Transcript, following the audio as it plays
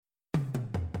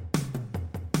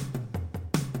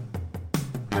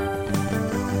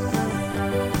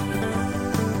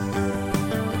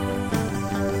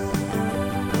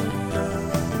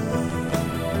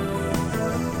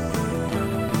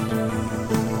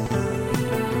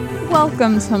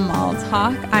Welcome to Mall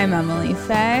Talk. I'm Emily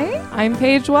Faye. I'm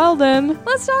Paige Weldon.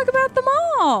 Let's talk about the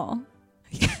mall.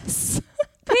 Yes.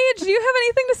 Paige, do you have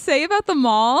anything to say about the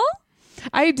mall?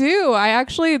 I do. I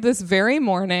actually, this very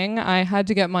morning, I had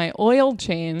to get my oil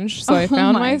changed. So I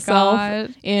found myself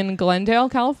in Glendale,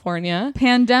 California.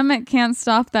 Pandemic can't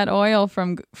stop that oil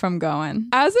from going.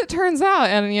 As it turns out,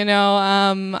 and you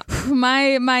know,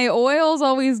 my oil's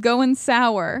always going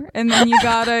sour, and then you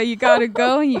gotta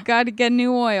go and you gotta get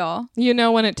new oil. You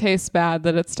know when it tastes bad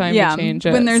that it's time to change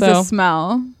it. When there's a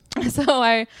smell. So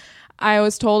I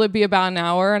was told it'd be about an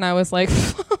hour, and I was like,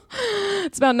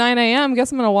 it's about 9 a.m.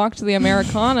 Guess I'm going to walk to the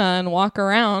Americana and walk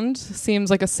around. Seems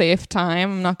like a safe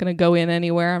time. I'm not going to go in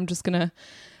anywhere. I'm just going to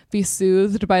be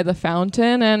soothed by the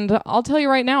fountain. And I'll tell you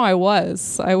right now, I was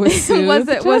soothed.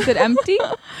 Was it empty?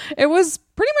 It was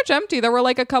pretty much empty. There were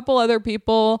like a couple other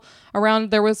people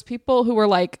around. There was people who were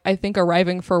like, I think,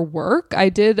 arriving for work. I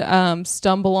did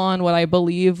stumble on what I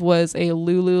believe was a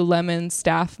Lululemon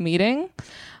staff meeting.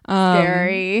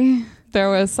 Scary. There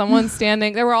was someone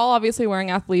standing. They were all obviously wearing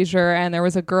athleisure, and there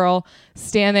was a girl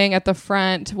standing at the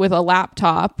front with a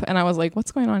laptop, and I was like,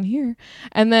 what's going on here?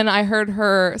 And then I heard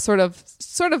her sort of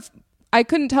I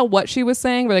couldn't tell what she was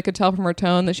saying, but I could tell from her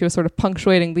tone that she was sort of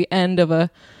punctuating the end of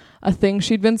a thing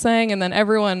she'd been saying, and then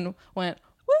everyone went,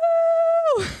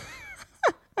 woo!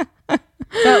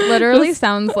 That literally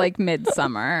sounds like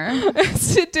Midsummer.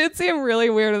 It did seem really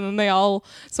weird, and then they all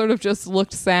sort of just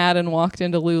looked sad and walked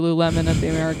into Lululemon at the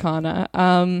Americana.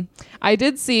 I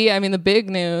did see, I mean, the big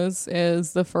news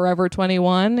is the Forever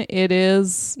 21. It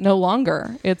is no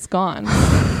longer. It's gone.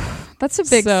 That's a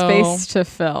big space to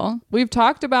fill. We've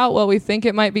talked about what we think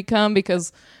it might become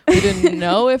because we didn't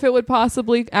know if it would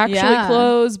possibly actually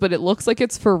close, but it looks like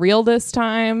it's for real this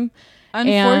time.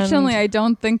 Unfortunately, I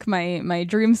don't think my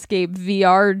Dreamscape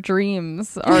VR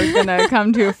dreams are going to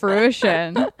come to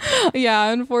fruition. Yeah,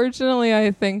 unfortunately,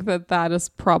 I think that is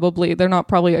probably, they're not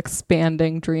probably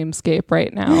expanding Dreamscape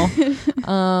right now.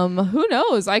 Who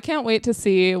knows? I can't wait to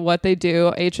see what they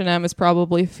do. H&M is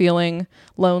probably feeling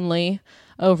lonely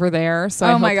over there. So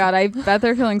oh my God, I bet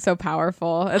they're feeling so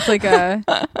powerful. It's like a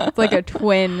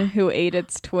twin who ate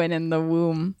its twin in the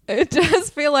womb. It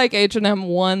does feel like H&M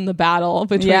won the battle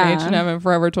between H&M and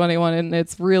Forever 21, and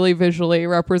it's really visually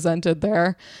represented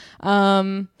there.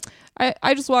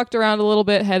 I just walked around a little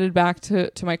bit, headed back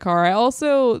to my car. I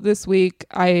also, this week,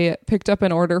 I picked up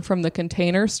an order from the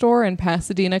Container Store in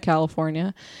Pasadena,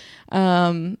 California.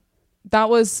 That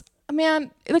was...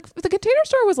 Man, like the Container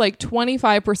Store was like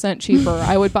 25% cheaper.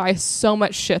 I would buy so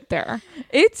much shit there.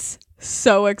 It's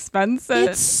so expensive.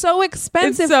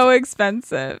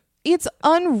 It's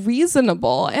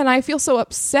unreasonable. And I feel so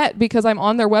upset because I'm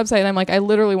on their website and I'm like, I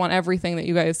literally want everything that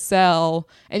you guys sell.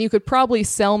 And you could probably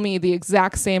sell me the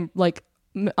exact same like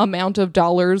amount of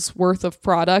dollars worth of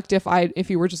product if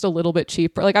you were just a little bit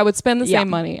cheaper. Like I would spend the same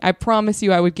money. I promise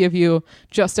you I would give you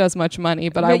just as much money,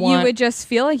 but you would just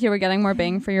feel like you were getting more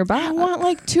bang for your buck. I want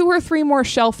like 2 or 3 more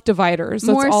shelf dividers.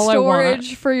 That's more all I want.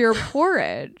 storage for your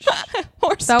porridge.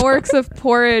 That works if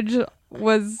porridge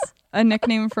was a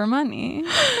nickname for money.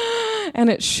 And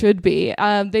it should be.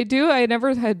 They do. I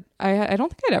don't think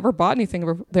I'd ever bought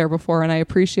anything there before, and I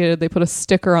appreciated they put a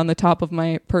sticker on the top of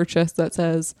my purchase that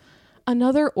says,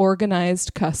 "Another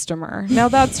organized customer." Now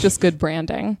that's just good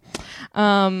branding.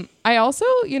 I also,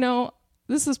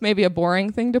 this is maybe a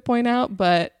boring thing to point out,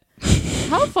 but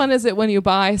how fun is it when you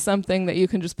buy something that you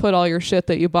can just put all your shit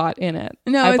that you bought in it?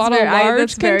 No, I bought a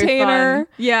large container.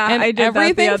 Yeah, and I did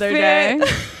that the other day.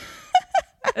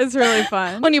 It's really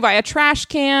fun. When you buy a trash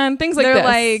can, things like They're this.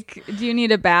 like, do you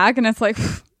need a bag? And it's like,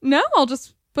 no, I'll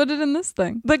just put it in this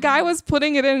thing. The guy was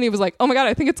putting it in and he was like, oh my God,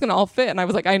 I think it's going to all fit. And I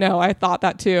was like, I know, I thought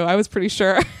that too. I was pretty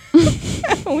sure.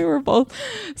 We were both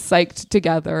psyched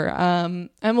together.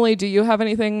 Emily, do you have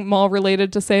anything mall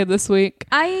related to say this week?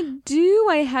 I do.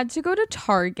 I had to go to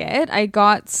Target. I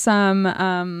got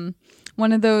some,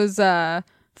 one of those,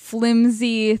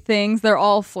 flimsy things. They're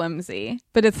all flimsy,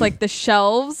 but it's like the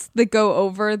shelves that go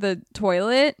over the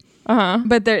toilet.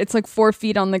 But it's like 4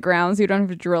 feet on the ground, so you don't have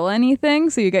to drill anything,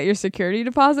 so you get your security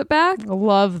deposit back.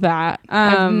 Love that.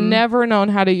 I've never known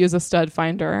how to use a stud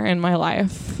finder in my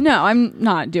life. No, I'm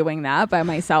not doing that by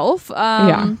myself.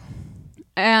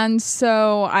 And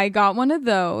so I got one of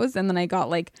those, and then I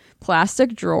got like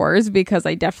plastic drawers because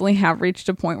I definitely have reached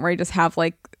a point where I just have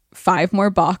like 5 more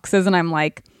boxes, and I'm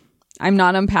like, I'm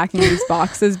not unpacking these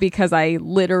boxes because I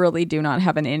literally do not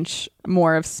have an inch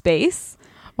more of space.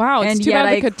 Wow, it's too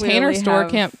bad the Container Store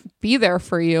can't be there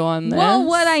for you on this. Well,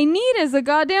 what I need is a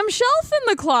goddamn shelf in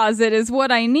the closet is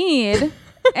what I need.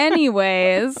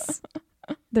 Anyways,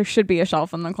 there should be a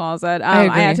shelf in the closet. I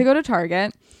had to go to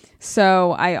Target.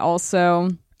 So I also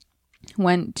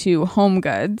went to Home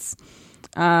Goods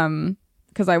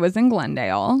because I was in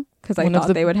Glendale because I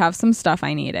thought they would have some stuff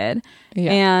I needed.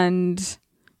 Yeah. And,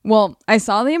 well, I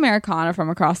saw the Americana from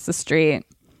across the street.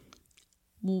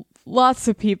 Lots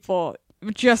of people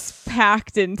just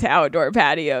packed into outdoor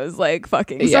patios like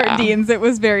fucking sardines. It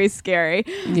was very scary.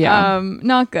 Yeah.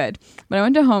 Not good. But I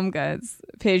went to Home Goods.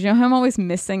 Paige, you know how I'm always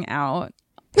missing out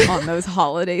on those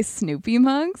holiday Snoopy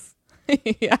mugs?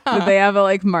 Yeah. That they have at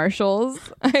like Marshalls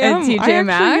and TJ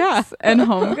Maxx and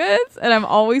Home Goods. And I'm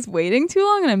always waiting too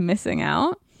long and I'm missing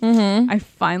out. I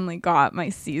finally got my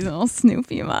seasonal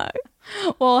Snoopy mug.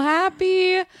 Well,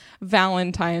 happy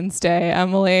Valentine's Day,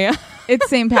 Emily. It's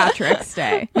St. Patrick's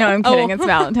Day. No, I'm kidding. It's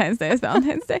Valentine's Day. It's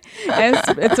Valentine's Day.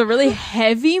 It's a really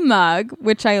heavy mug,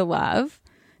 which I love.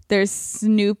 There's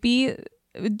Snoopy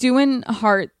doing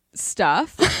heart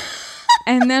stuff.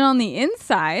 And then on the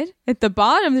inside, at the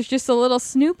bottom, there's just a little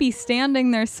Snoopy standing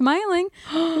there smiling.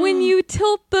 When you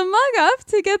tilt the mug up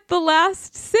to get the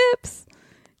last sips,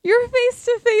 you're face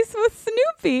to face with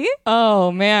Snoopy.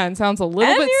 Oh, man. Sounds a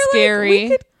little bit scary. Like,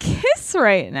 we could kiss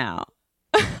right now.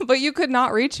 But you could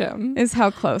not reach him. Is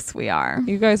how close we are.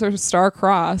 You guys are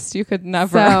star-crossed. You could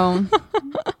never. So,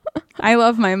 I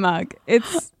love my mug.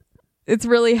 It's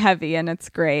really heavy and it's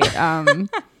great. Honestly,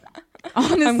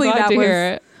 that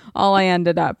was all I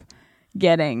ended up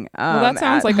getting. Well, that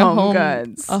sounds like a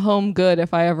home good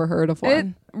if I ever heard of one. It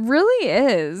really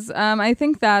is. I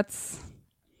think that's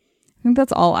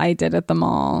all I did at the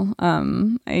mall.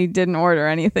 I didn't order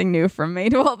anything new from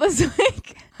Madewell this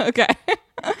week. Okay.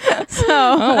 So,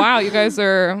 oh wow, you guys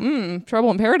are trouble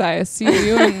in paradise. You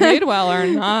and Madewell are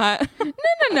not.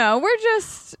 No. We're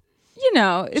just,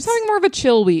 it's having more of a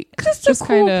chill week. Just a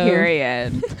cool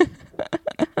period.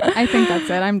 I think that's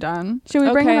it. I'm done. Should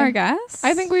we bring in our guests?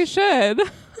 I think we should.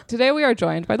 Today we are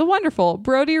joined by the wonderful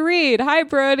Brodie Reed. Hi,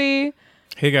 Brodie.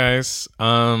 Hey guys,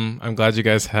 I'm glad you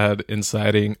guys had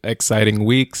exciting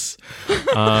weeks.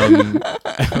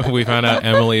 We found out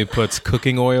Emily puts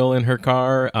cooking oil in her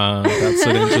car. That's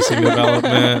an interesting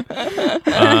development.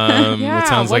 It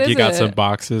sounds like you got some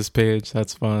boxes, Paige.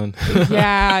 That's fun.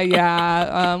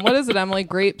 Yeah. What is it, Emily?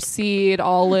 Grapeseed,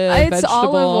 olive, It's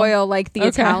vegetable. olive oil like the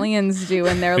Italians do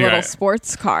in their little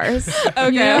sports cars.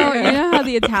 Okay. You know how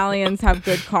the Italians have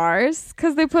good cars?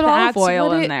 Because they put olive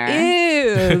oil in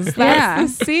there. That's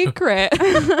the secret.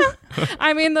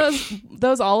 I mean,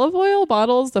 those olive oil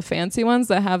bottles, the fancy ones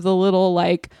that have the little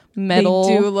like metal,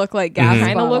 they do look like gas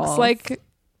kind of looks like,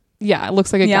 it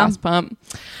looks like a gas pump.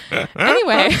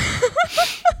 Anyway.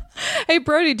 Hey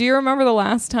Brodie, do you remember the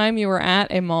last time you were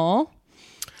at a mall?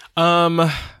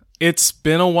 It's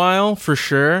been a while for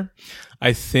sure.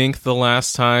 I think the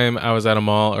last time I was at a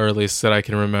mall, or at least that I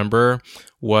can remember,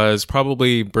 was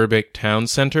probably Burbank Town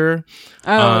Center,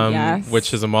 yes.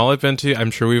 Which is a mall I've been to. I'm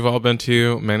sure we've all been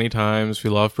to many times. We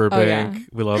love Burbank.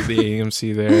 We love the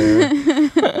AMC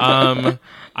there.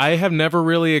 I have never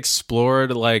really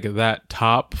explored like that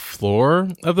top floor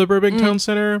of the Burbank Town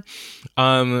Center,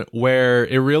 where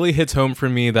it really hits home for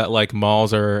me that like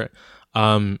malls are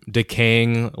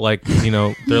decaying, like,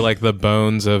 they're like the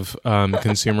bones of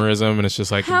consumerism, and it's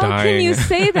just like how dying. How can you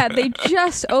say that? They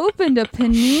just opened a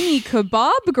panini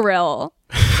kebab grill.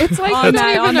 It's like on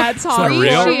that top floor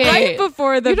right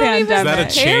before the pandemic. Is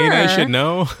that a chain I should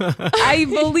know? I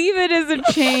believe it is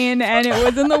a chain, and it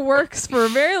was in the works for a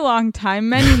very long time,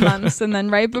 many months. And then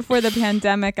right before the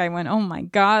pandemic, I went, oh my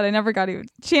God, I never got a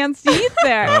chance to eat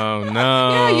there. Oh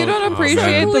no. Yeah, you don't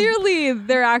appreciate clearly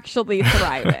they're actually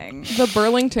thriving. The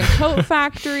Burlington Coat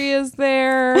Factory is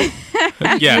there.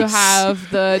 Yes. You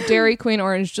have the Dairy Queen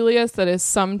Orange Julius that is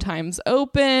sometimes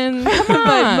open.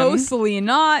 But mostly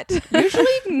not. Usually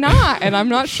not, and I'm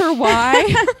not sure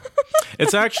why.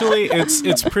 It's actually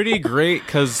it's pretty great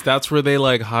because that's where they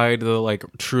like hide the like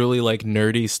truly like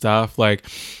nerdy stuff. Like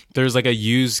there's like a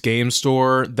used game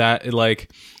store that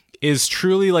like is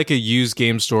truly like a used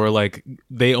game store. Like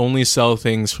they only sell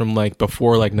things from like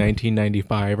before like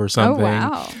 1995 or something.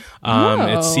 Oh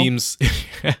wow. It seems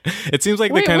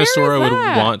like the kind of store I would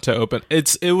want to open.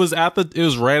 It was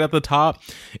right at the top.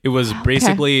 It was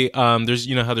basically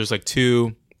there's how there's like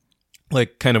two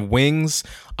like kind of wings.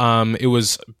 It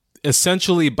was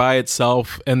essentially by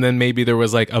itself, and then maybe there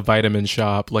was like a vitamin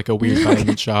shop, like a weird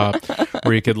vitamin shop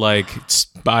where you could like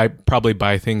probably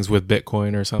buy things with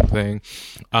Bitcoin or something.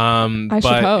 I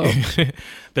should hope.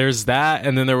 There's that,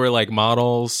 and then there were like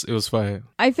models. It was fun.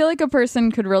 I feel like a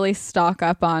person could really stock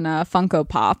up on Funko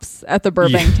Pops at the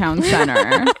Burbank Town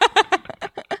Center.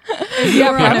 if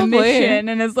you're on a mission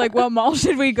and it's like, what mall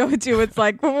should we go to? It's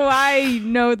like, well, I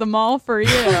know the mall for you.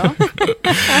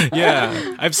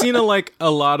 Yeah, I've seen a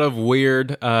lot of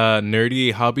weird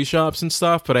nerdy hobby shops and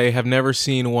stuff, but I have never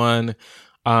seen one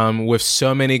with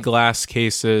so many glass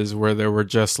cases where there were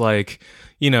just like,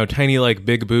 tiny like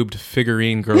big boobed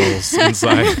figurine girls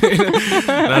inside. And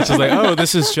that's just like, oh,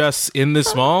 this is just in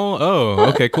this mall? Oh,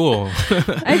 okay, cool.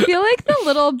 I feel like the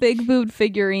little big boobed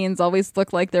figurines always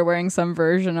look like they're wearing some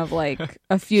version of like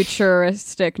a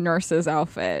futuristic nurse's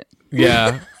outfit.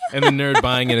 Yeah. And the nerd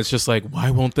buying it, it's just like,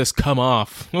 why won't this come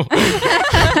off? I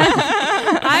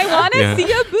want to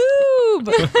see a boob.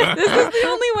 This is the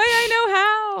only way I know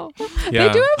how. Yeah,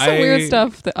 they do have some weird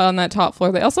stuff on that top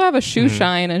floor. They also have a shoe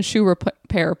shine and shoe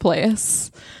repair place.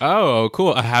 Oh,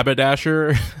 cool. A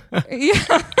haberdasher.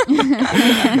 Yeah.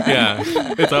 Yeah.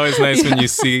 It's always nice when you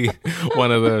see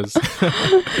one of those.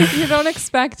 You don't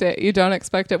expect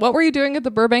it. What were you doing at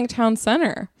the Burbank Town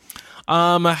Center?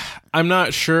 I'm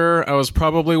not sure. I was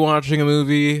probably watching a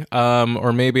movie,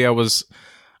 or maybe I was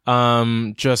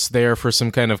just there for some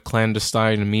kind of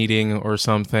clandestine meeting or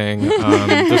something.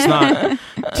 There's not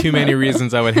too many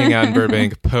reasons I would hang out in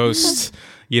Burbank post,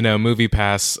 Movie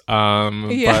Pass.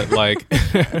 But like,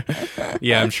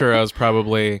 yeah, I'm sure I was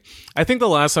probably, I think the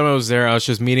last time I was there, I was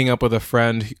just meeting up with a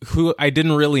friend who I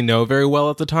didn't really know very well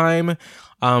at the time.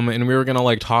 And we were going to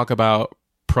like talk about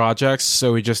projects.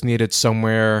 So we just needed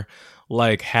somewhere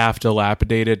like half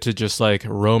dilapidated to just like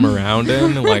roam around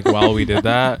in like while we did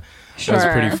that. Sure. It was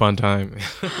a pretty fun time.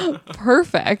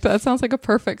 Perfect. That sounds like a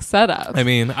perfect setup. I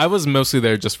mean, I was mostly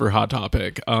there just for Hot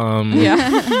Topic.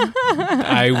 Yeah.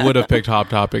 I would have picked Hot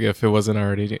Topic if it wasn't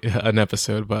already an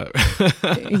episode, but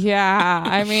yeah.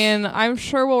 I mean, I'm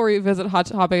sure we'll revisit Hot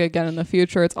Topic again in the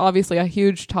future. It's obviously a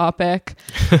huge topic,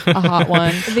 a hot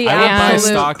one. I would buy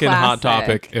stock classic. in Hot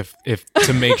Topic if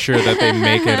to make sure that they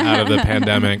make it out of the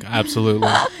pandemic. Absolutely.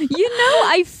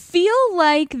 I feel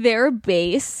like their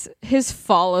base has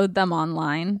followed them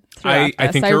online. I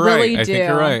think you're right. I think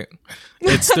you're right.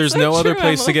 There's no other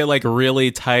place to get like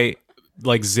really tight,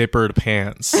 like zippered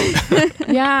pants.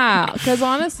 Yeah, because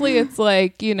honestly, it's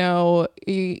like you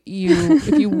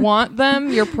if you want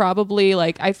them, you're probably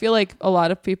like, I feel like a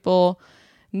lot of people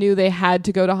knew they had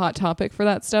to go to Hot Topic for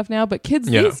that stuff now, but kids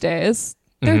these days,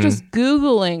 they're just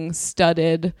Googling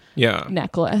studded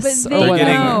necklace. But they or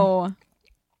whatever. know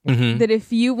that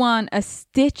if you want a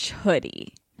Stitch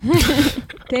hoodie,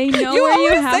 they know you where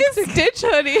you always have say to Stitch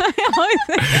hoodie.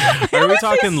 Are we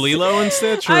talking Lilo and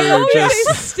Stitch, or I always just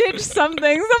say Stitch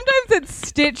something. Sometimes it's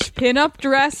Stitch pinup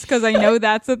dress because I know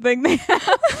that's a thing they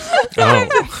have.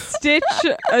 Sometimes it's Stitch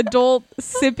adult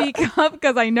sippy cup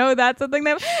because I know that's a thing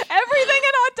they have. Everything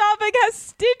in Hot Topic has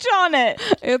Stitch on it.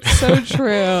 It's so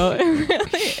true. It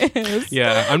really is.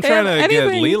 Yeah, I'm trying to get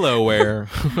Lilo wear.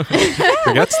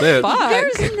 Forget Stitch. Fuck.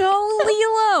 There's no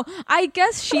Lilo. I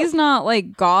guess she's not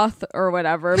like goth or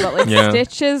whatever, but like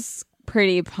Stitch is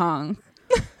pretty punk.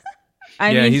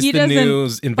 I mean, he's he the doesn't new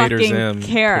Invader Zim,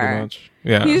 care. pretty much.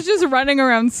 Yeah, he's just running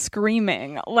around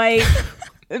screaming. Like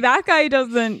that guy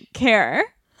doesn't care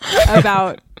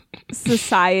about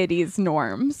society's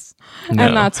norms. No.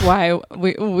 And that's why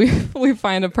we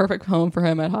find a perfect home for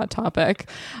him at Hot Topic.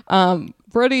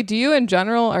 Brodie, do you in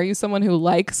general, are you someone who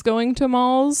likes going to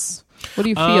malls? What do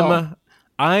you feel?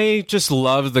 I just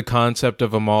love the concept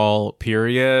of a mall,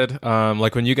 period.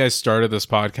 Like when you guys started this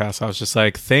podcast, I was just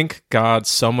like, thank God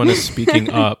someone is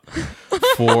speaking up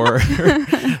for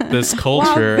this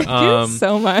culture. Wow, thank you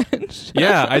so much.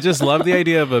 Yeah, I just love the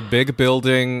idea of a big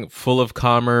building full of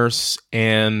commerce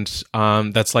and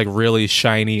that's like really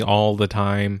shiny all the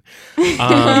time.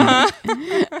 Yeah,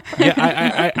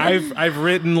 I've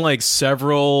written like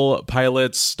several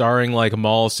pilots starring like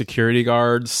mall security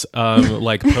guards,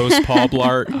 like post Paul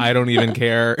Blart. I don't even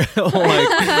care. Like,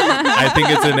 I think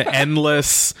it's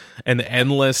an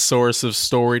endless source of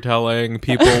storytelling,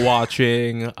 people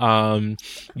watching,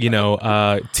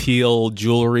 teal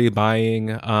jewelry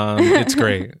buying. It's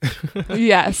great.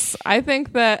 Yes, I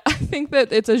think that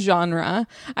it's a genre.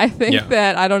 I think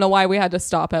that I don't know why we had to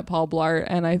stop at Paul Blart,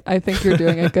 and I think you're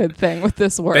doing a good thing with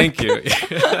this work. Thank you.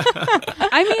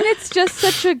 I mean, it's just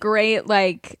such a great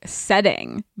like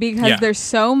setting because there's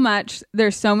so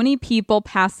many people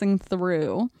passing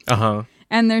through.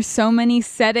 And there's so many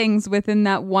settings within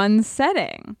that one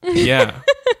setting. Yeah.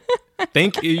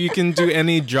 You can do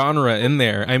any genre in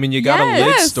there. I mean, you got a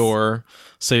lid store,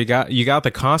 so you got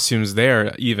the costumes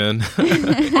there even.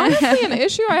 Honestly, an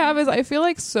issue I have is I feel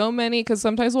like so many, because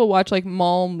sometimes we'll watch like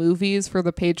mall movies for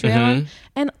the Patreon,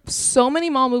 and so many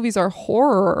mall movies are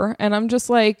horror, and I'm just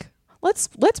like, let's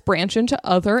branch into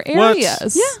other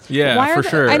areas. Yeah, for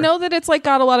sure. I know that it's like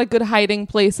got a lot of good hiding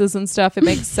places and stuff. It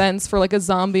makes sense for like a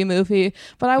zombie movie,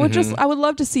 but I would I would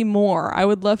love to see more. I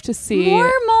would love to see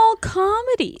more mall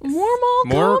comedies. More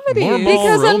mall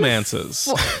romances.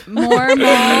 More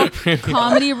mall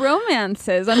comedy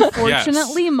romances.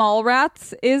 Unfortunately,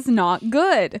 Mallrats is not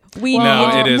good. We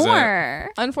need more.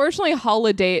 Unfortunately,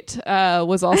 Holiday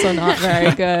was also not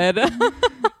very good.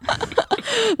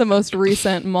 The most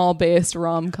recent mall-based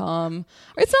rom-com.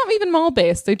 It's not even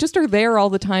mall-based. They just are there all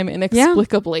the time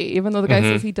inexplicably, even though the guy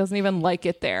says he doesn't even like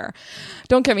it there.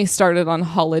 Don't get me started on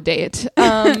Holiday.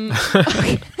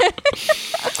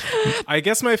 I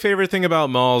guess my favorite thing about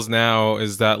malls now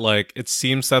is that like it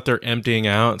seems that they're emptying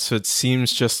out, so it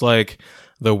seems just like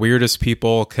the weirdest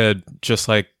people could just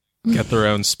like get their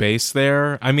own space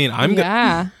there. I mean,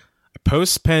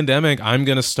 post-pandemic, I'm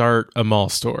gonna start a mall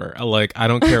store. Like, I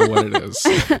don't care what it is.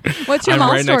 What's your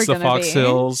mall right store next to Fox be?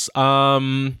 Hills.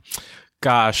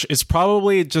 Gosh, it's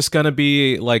probably just gonna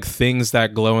be like things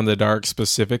that glow in the dark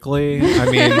specifically.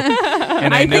 I mean,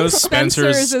 and I know think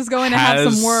Spencer's is going to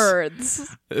have some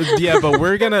words. Yeah, but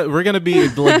we're gonna be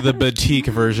like the boutique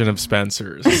version of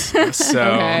Spencer's. So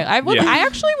okay. I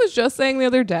actually was just saying the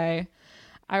other day,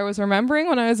 I was remembering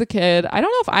when I was a kid, I don't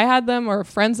know if I had them or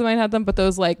friends of mine had them, but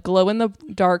those like glow in the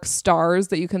dark stars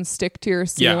that you can stick to your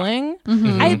ceiling. Yeah.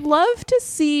 Mm-hmm. I'd love to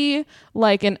see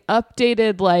like an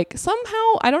updated, like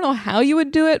somehow, I don't know how you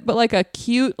would do it, but like a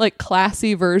cute, like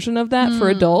classy version of that for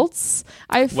adults.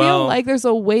 I feel like there's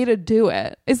a way to do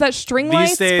it. Is that string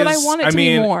lights? Days, but I want it to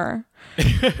be more.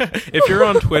 If you're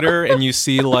on Twitter and you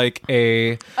see like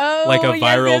a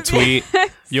viral tweet,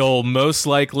 you'll most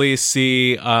likely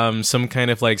see some kind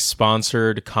of like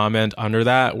sponsored comment under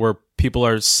that where people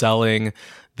are selling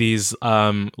these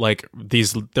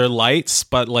they're lights,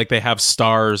 but like they have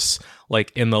stars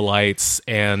like in the lights,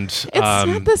 and it's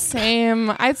not the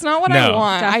same. It's not what I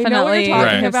want. Definitely. I know what you're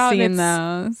talking about. Seen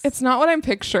those. It's not what I'm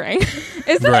picturing.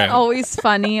 Isn't it always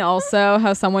funny also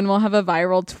how someone will have a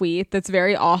viral tweet that's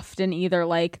very often either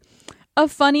like a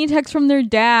funny text from their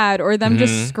dad or them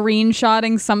just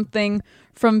screenshotting something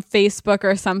from Facebook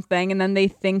or something, and then they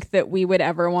think that we would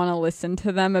ever want to listen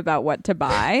to them about what to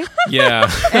buy.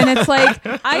 Yeah. And it's like,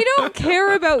 I don't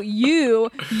care about you.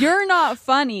 You're not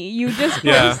funny. You just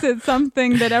posted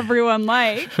something that everyone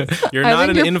likes. You're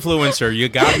not an influencer. You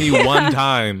got me one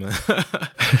time.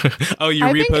 Oh, you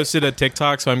reposted a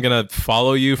TikTok, so I'm going to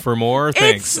follow you for more?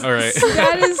 Thanks. All right.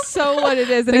 That is so what it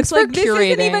is. And it's like, this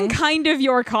isn't even kind of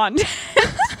your content.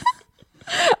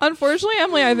 Unfortunately,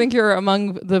 Emily, I think you're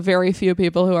among the very few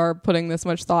people who are putting this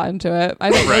much thought into it. I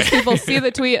think most people see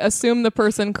the tweet, assume the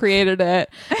person created it,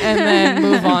 and then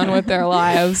move on with their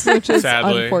lives, which is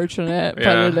unfortunate,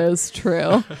 but it is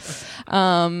true.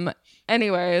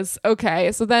 Anyways,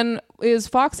 okay. So then is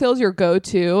Fox Hills your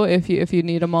go-to if you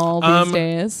need a mall these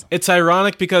days? It's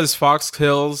ironic because Fox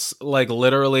Hills, like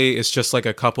literally, is just like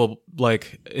a couple,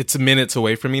 like it's minutes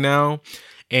away from me now.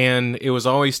 And it was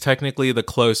always technically the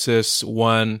closest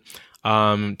one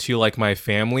to like my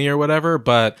family or whatever.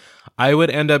 But I would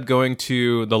end up going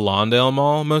to the Lawndale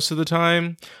Mall most of the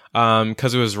time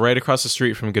because it was right across the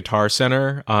street from Guitar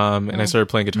Center. And I started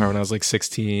playing guitar when I was like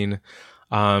 16.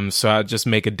 So I'd just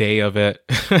make a day of it.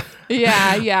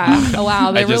 Yeah. Oh,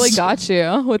 wow, they really got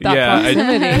you with that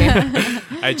proximity.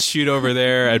 I'd shoot over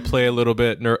there. I'd play a little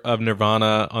bit of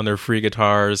Nirvana on their free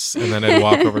guitars, and then I'd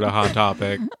walk over to Hot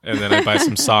Topic, and then I'd buy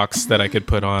some socks that I could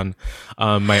put on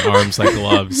my arms like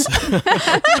gloves.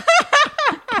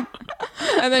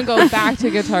 And then go back to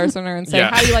Guitar Center and say,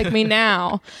 how do you like me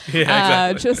now? Yeah,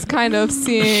 exactly. Just kind of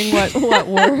seeing what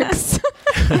works.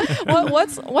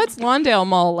 What's Lawndale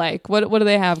Mall like? What do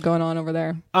they have going on over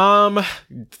there?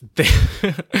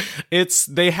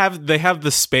 They have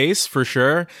the space for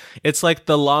sure. It's like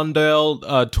the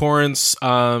Lawndale, Torrance,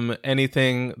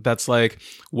 anything that's like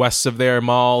west of their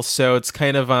mall. So it's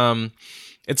kind of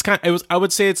I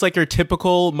would say it's like your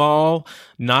typical mall,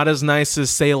 not as nice as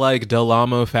say like Del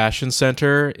Amo Fashion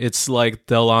Center. It's like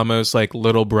Del Amo's like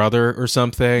little brother or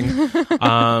something.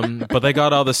 But they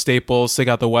got all the staples. They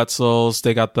got the Wetzels.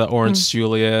 They got the Orange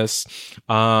Julius.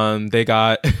 They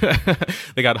got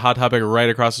Hot Topic right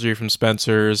across the street from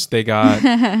Spencer's. They got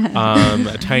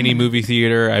a tiny movie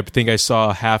theater. I think I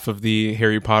saw half of the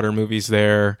Harry Potter movies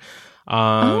there.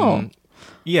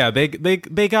 Yeah, they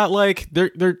got like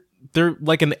they're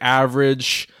like an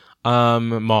average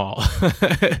mall.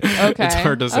 Okay. It's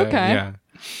hard to say. Okay. Yeah.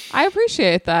 I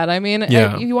appreciate that. I mean,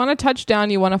 you want to touch down,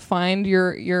 you want to find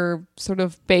your sort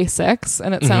of basics,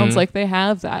 and it sounds like they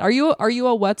have that. Are you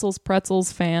a Wetzel's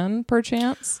Pretzels fan,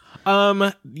 perchance?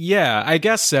 Yeah, I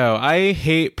guess so. I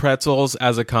hate pretzels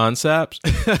as a concept.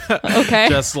 Okay.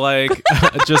 just like,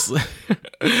 I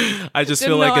just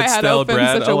feel like it's stale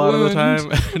bread a lot of the time.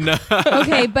 No.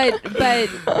 Okay, but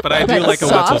I do like a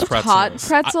Wetzel's pretzel. Hot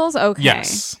pretzels? Okay.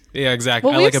 Yes. Yeah, exactly.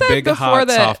 Well, I like a big, hot,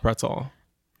 soft pretzel.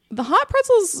 The hot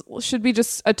pretzels should be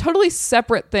just a totally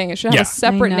separate thing. It should have a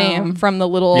separate name from the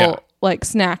little like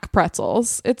snack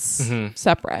pretzels. It's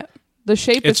separate. The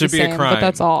shape is the same, but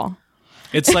that's all.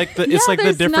 It's like the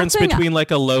the difference between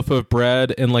like a loaf of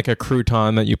bread and like a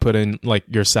crouton that you put in like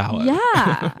your salad.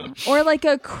 Yeah. Or like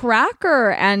a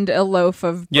cracker and a loaf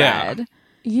of bread.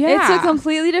 Yeah. It's a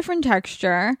completely different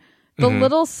texture. The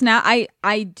little snack,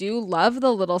 I do love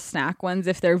the little snack ones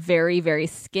if they're very, very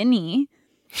skinny.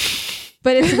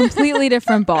 But it's a completely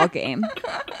different ball game.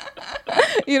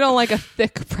 You don't like a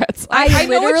thick pretzel. I know what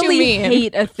you literally mean.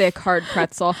 hate a thick hard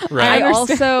pretzel. Right. I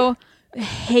also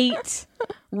hate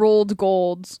rolled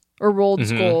golds or rolled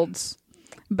golds.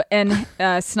 And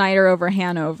Snyder over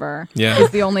Hanover is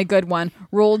the only good one.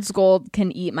 Rolled Gold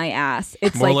can eat my ass.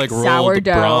 It's more like sourdough. rolled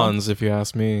bronze, if you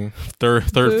ask me.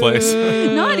 Third place.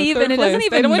 Not even. It doesn't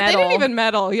even medal. They didn't even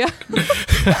medal. Yeah.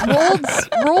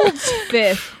 Rolled's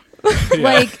fifth.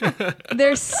 Like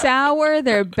they're sour,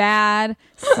 they're bad.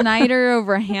 Snyder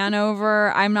over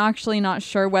Hanover. I'm actually not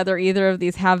sure whether either of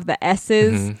these have the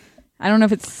S's. I don't know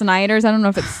if it's Snyder's. I don't know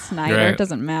if it's Snyder. Right. It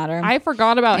doesn't matter. I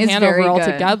forgot about Hanover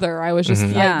altogether. I was just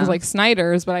it was like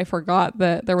Snyder's, but I forgot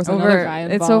that there was another guy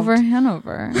involved. It's over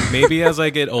Hanover. Maybe as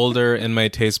I get older and my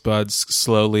taste buds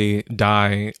slowly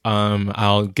die,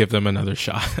 I'll give them another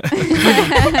shot.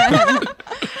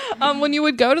 When you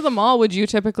would go to the mall, would you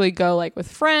typically go like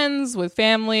with friends, with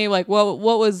family? Like what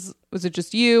was it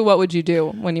just you? What would you do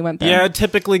when you went there? Yeah, I'd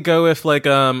typically go with like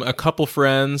a couple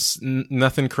friends,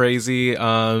 nothing crazy.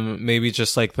 Maybe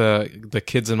just like the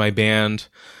kids in my band.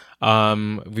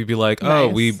 We'd be like, oh,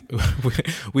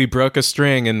 we broke a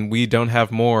string and we don't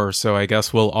have more, so I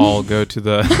guess we'll all go to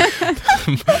the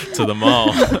to the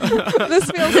mall. This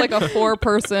feels like a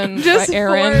 4-person just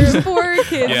errand. Four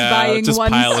kids buying just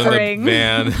one pile string. In the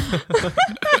van.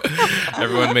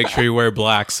 Everyone make sure you wear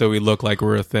black so we look like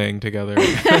we're a thing together.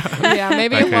 Yeah,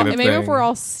 maybe if we're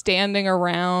all standing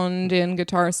around in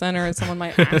Guitar Center, someone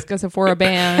might ask us if we're a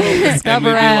band, discover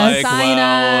us, sign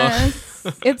us.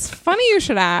 It's funny you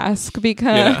should ask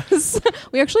because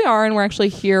we actually are, and we're actually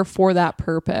here for that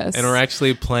purpose. And we're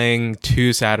actually playing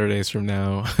 2 Saturdays from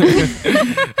now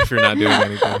if you're not doing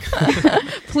anything.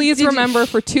 Please remember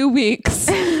for 2 weeks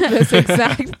this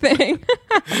exact thing.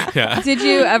 Yeah. Did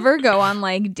you ever go on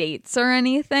like dates or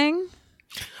anything?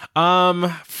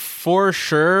 For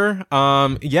sure.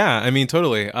 Yeah, I mean,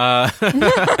 totally. Of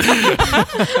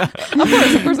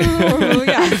course.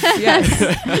 Yes.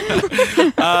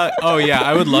 Oh yeah,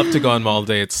 I would love to go on mall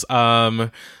dates.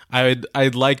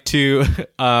 I'd like to,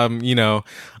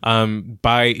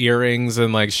 buy earrings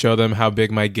and like show them how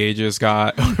big my gauges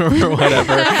got or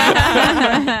whatever.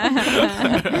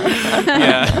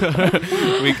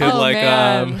 Yeah, we could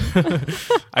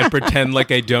I'd pretend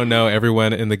like I don't know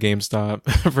everyone in the GameStop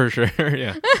for sure.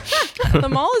 Yeah. The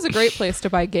mall is a great place to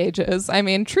buy gauges. I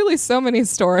mean, truly, so many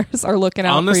stores are looking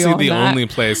out Honestly, for you on the that. only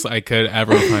place I could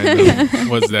ever find them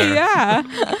was there. Yeah.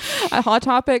 At Hot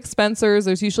Topic, Spencer's,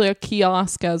 there's usually a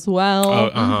kiosk as well.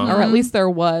 Or at least there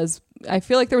was. I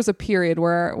feel like there was a period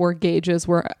where gauges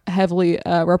were heavily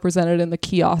represented in the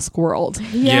kiosk world.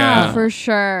 Yeah, for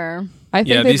sure. I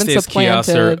think they've these been days supplanted.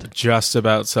 kiosks are just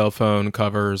about cell phone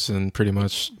covers, and pretty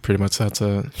much that's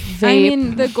a. Vape. I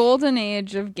mean, the golden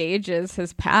age of gauges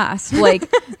has passed.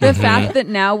 Like the fact that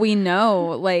now we know,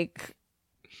 like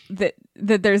that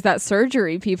there's that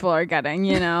surgery people are getting,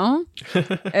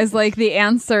 is like the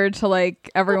answer to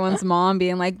like everyone's mom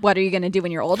being like, what are you going to do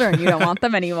when you're older and you don't want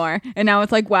them anymore? And now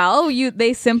it's like, well,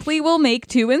 they simply will make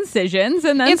 2 incisions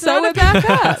and then sew it back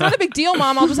up. It's not a big deal,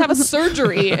 Mom. I'll just have a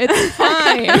surgery. It's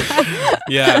fine.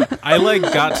 Yeah, I like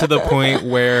got to the point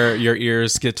where your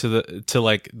ears get to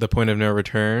the point of no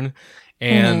return.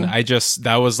 And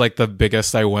that was like the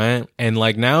biggest I went. And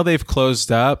like now they've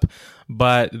closed up,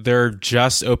 but they're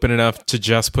just open enough to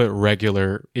just put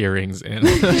regular earrings in.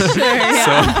 Sure,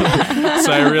 yeah.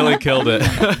 So I really killed it.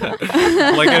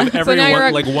 Like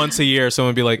if once a year,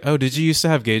 someone would be like, oh, did you used to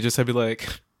have gauges? I'd be like,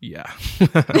 yeah.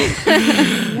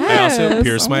 I also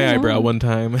pierced my eyebrow one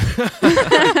time.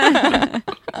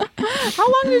 How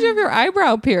long did you have your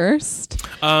eyebrow pierced?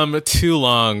 Too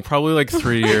long, probably like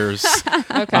 3 years.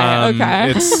 Okay.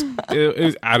 I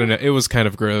don't know. It was kind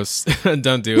of gross.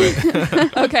 Don't do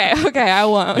it. Okay, I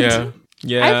won't. Yeah.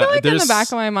 I feel like in the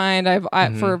back of my mind,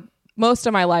 for most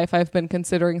of my life, I've been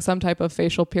considering some type of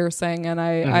facial piercing, and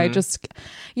I just,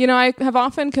 I have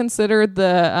often considered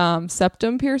the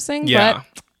septum piercing, but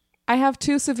I have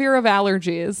too severe of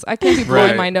allergies. I can't be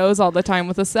blowing my nose all the time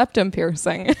with a septum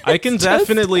piercing. I can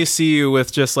definitely see you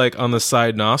with just like on the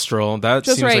side nostril. That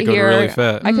seems right like it would really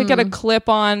fit. I could get a clip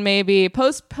on maybe.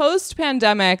 Post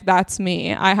pandemic, that's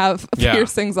me. I have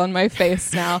piercings on my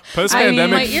face now. Post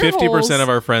pandemic, 50% of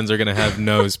our friends are going to have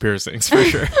nose piercings for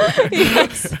sure.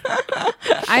 Yes.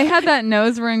 I had that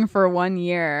nose ring for 1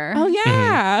 year. Oh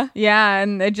yeah. Yeah,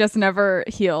 and it just never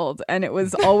healed, and it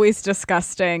was always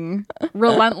disgusting,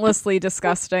 relentlessly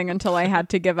disgusting until I had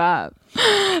to give up.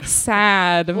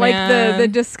 Sad, like man. the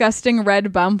disgusting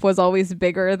red bump was always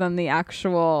bigger than the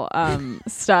actual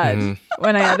stud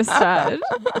when I had a stud.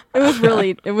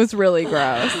 It was really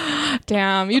gross.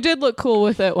 Damn, you did look cool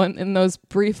with it in those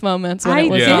brief moments when it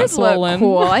was not swollen. Look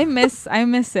cool. I miss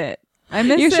it.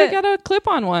 You should get a clip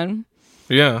on one.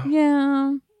 Yeah.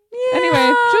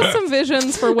 Anyway, just some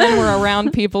visions for when we're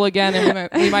around people again, and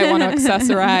we might want to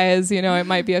accessorize. It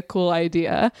might be a cool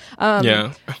idea.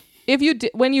 If you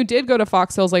when you did go to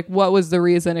Fox Hills, like, what was the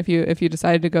reason if you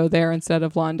decided to go there instead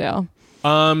of Lawndale?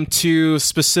 To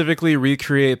specifically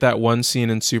recreate that one scene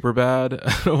in Superbad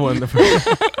when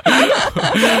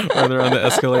they're on the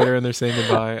escalator and they're saying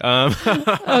goodbye.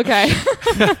 Okay.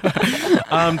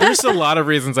 There's a lot of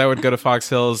reasons I would go to Fox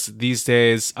Hills these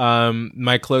days.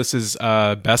 My closest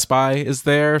Best Buy is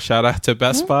there. Shout out to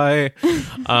Best Buy.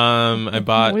 I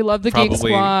bought. We love the Geek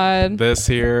Squad. This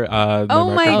here.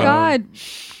 Oh my God!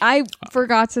 I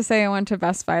forgot to say I went to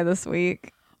Best Buy this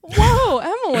week. Whoa,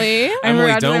 Emily!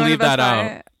 Emily, don't leave that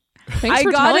out. Thanks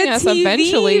for telling us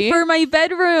eventually. For my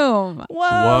bedroom.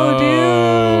 Whoa,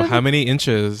 dude! How many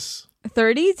inches?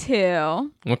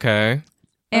 32. Okay.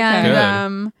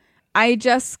 And I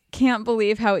just can't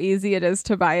believe how easy it is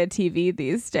to buy a TV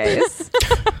these days.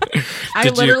 I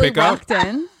literally walked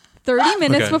in 30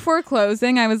 minutes before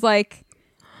closing. I was like,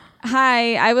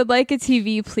 "Hi, I would like a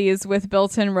TV, please, with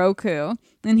built-in Roku."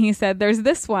 And he said, "There's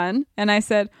this one." And I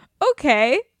said,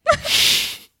 "Okay."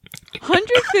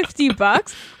 $150.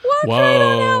 Walked right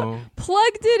on out,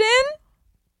 plugged it in.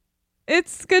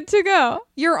 It's good to go.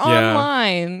 You're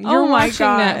online. You're watching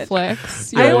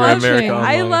Netflix. I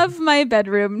love my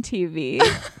bedroom TV.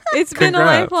 It's been a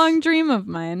lifelong dream of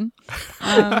mine.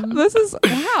 This is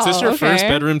Is this your first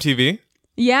bedroom TV?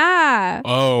 Yeah.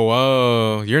 Oh,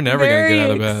 whoa. You're never going to get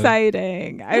out of bed. Very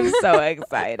exciting. I'm so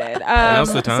excited.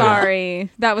 Now's the time.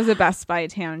 Sorry. That was a Best Buy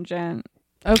tangent.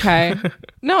 Okay.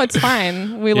 No, it's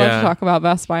fine. We love to talk about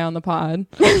Best Buy on the pod.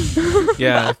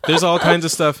 Yeah. There's all kinds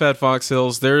of stuff at Fox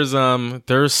Hills. There's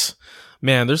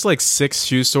like 6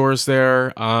 shoe stores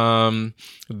there.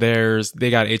 They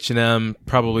got H&M,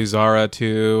 probably Zara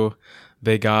too.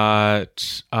 They got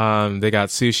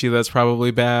sushi that's probably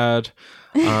bad.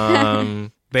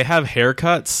 They have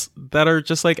haircuts that are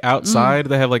just like outside.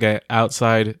 They have like a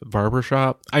outside barber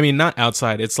shop. I mean, not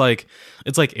outside. It's like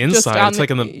inside. It's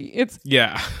like in the. It's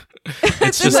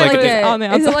just like on the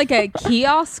outside. Is it like a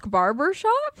kiosk barber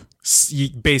shop?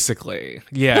 Basically,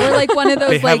 yeah. Or like one of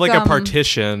those. They have like a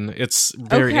partition. It's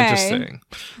very interesting.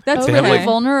 That's really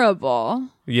vulnerable.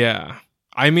 Yeah,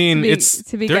 I mean,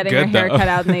 to be getting your hair cut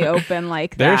out in the open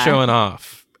like that. They're showing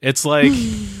off. It's like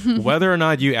whether or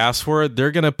not you ask for it,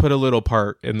 they're going to put a little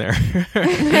part in there.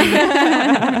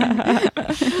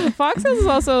 Fox is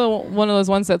also one of those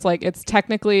ones that's like, it's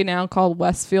technically now called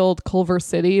Westfield Culver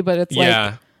City, but it's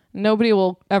like nobody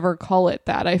will ever call it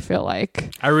that, I feel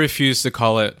like. I refuse to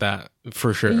call it that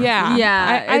for sure.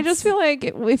 Yeah. I just feel like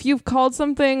if you've called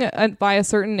something by a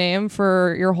certain name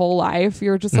for your whole life,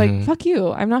 you're just like, fuck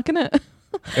you. I'm not going to...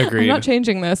 Agreed. I'm not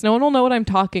changing this. No one will know what I'm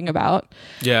talking about.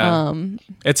 Yeah.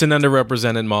 It's an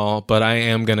underrepresented mall, but I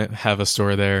am going to have a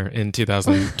store there in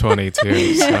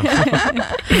 2022.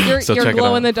 So your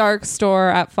glow in the dark store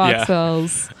at Fox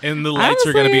Hills. And the lights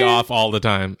are going to be off all the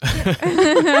time.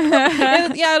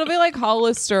 It'll be like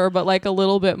Hollister, but like a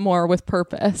little bit more with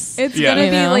purpose. It's going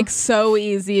to be like so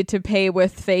easy to pay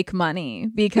with fake money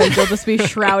because you'll just be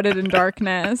shrouded in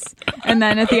darkness. And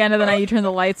then at the end of the night, you turn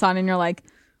the lights on and you're like,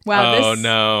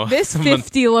 wow, this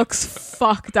 50 looks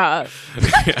fucked up.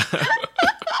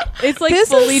 It's like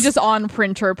fully just on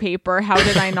printer paper. How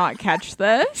did I not catch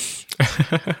this?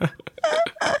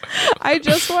 I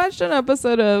just watched an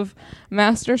episode of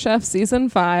MasterChef season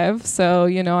 5, so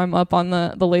I'm up on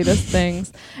the latest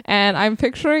things, and I'm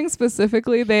picturing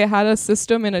specifically they had a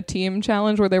system in a team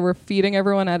challenge where they were feeding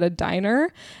everyone at a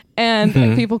diner, and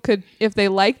people could, if they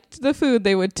liked the food,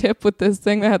 they would tip with this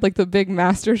thing that had like the big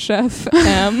MasterChef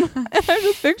M. And I'm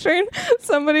just picturing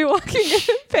somebody walking in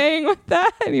and paying with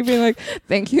that, and you'd be like,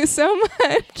 "Thank you so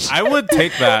much." I would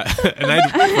take that and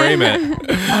I'd frame it.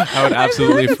 I would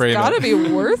absolutely frame it. It's got to be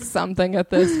worth something at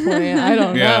this point. I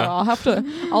don't know.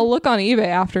 I'll look on eBay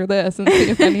after this and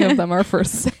see if any of them are for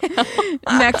sale.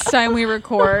 Next time we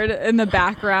record, in the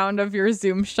background of your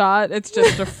Zoom shot, it's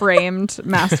just a framed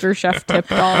MasterChef tip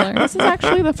dollar. This is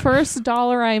actually the first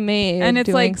dollar I made, and it's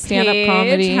doing like, stand-up Paige,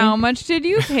 comedy. how much did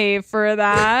you pay for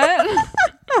that?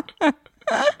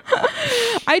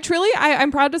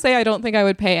 I'm proud to say I don't think I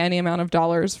would pay any amount of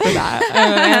dollars for that.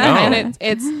 And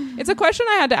it's a question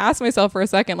I had to ask myself for a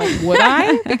second, like, would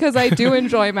I? Because I do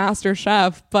enjoy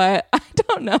MasterChef, but I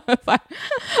don't know if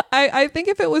I think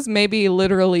if it was maybe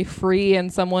literally free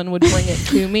and someone would bring it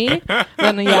to me,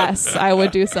 then yes, I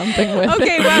would do something with it.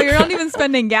 Okay, wow, you're not even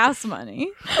spending gas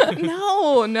money.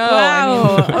 No.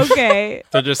 Wow. Okay.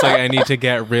 They're just like,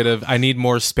 I need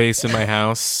more space in my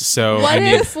house, so what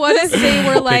if they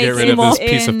were like, get rid of this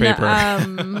piece of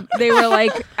paper. They were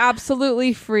like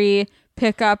absolutely free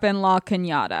pickup in La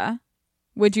Cañada.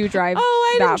 Would you drive?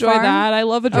 Oh, I'd enjoy that. I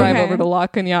love a drive over to La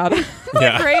Cañada.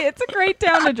 It's a great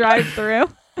town to drive through.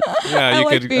 Yeah,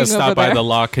 you could stop by the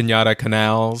La Cañada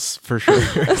canals for sure.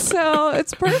 So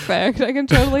it's perfect. I can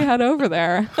totally head over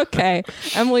there. Okay,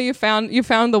 Emily, you found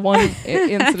the one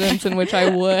incidence in which I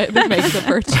would make the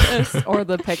purchase or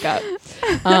the pickup.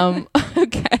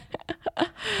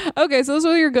 Okay, so those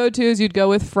are your go-tos. You'd go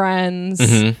with friends.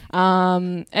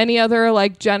 Any other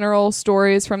like general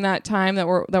stories from that time that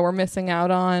we're missing out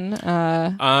on?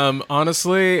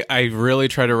 Honestly, I really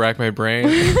try to rack my brain.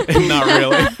 Not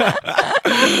really.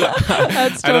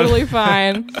 That's totally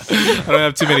fine. I don't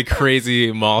have too many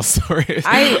crazy mall stories.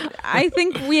 I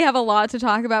think we have a lot to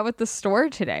talk about with the store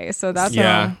today. So that's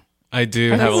I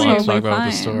do have a lot to talk about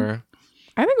with the store.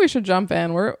 I think we should jump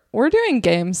in. We're doing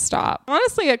GameStop.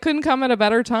 Honestly, it couldn't come at a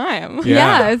better time.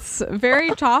 Yeah, it's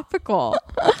very topical.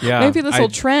 Yeah, maybe this will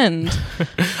trend.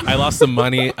 I lost a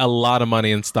lot of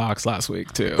money in stocks last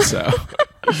week too. So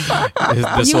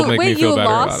this will make me feel better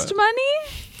about it. You lost money?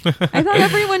 I thought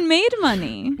everyone made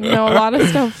money. No, a lot of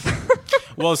stuff.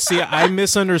 Well, see, I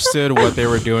misunderstood what they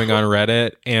were doing on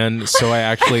Reddit, and so I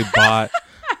actually bought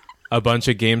a bunch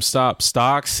of GameStop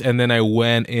stocks, and then I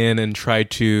went in and tried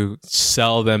to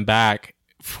sell them back,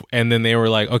 and then they were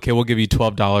like, "Okay, we'll give you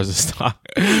 $12 a stock."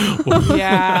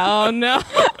 Yeah. Oh no.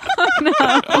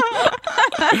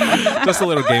 Just a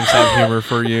little GameStop humor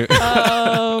for you.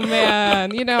 Oh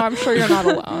man, I'm sure you're not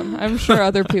alone. I'm sure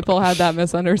other people had that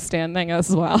misunderstanding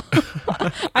as well.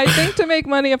 I think to make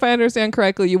money, if I understand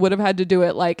correctly, you would have had to do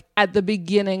it like at the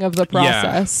beginning of the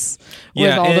process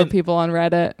with all the people on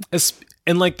Reddit.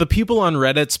 And like the people on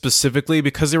Reddit specifically,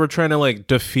 because they were trying to like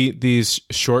defeat these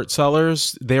short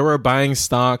sellers, they were buying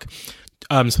stock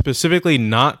specifically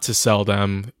not to sell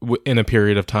them in a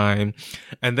period of time.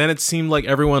 And then it seemed like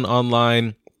everyone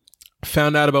online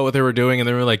found out about what they were doing, and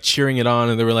they were like cheering it on,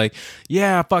 and they were like,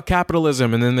 "Yeah, fuck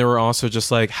capitalism." And then they were also just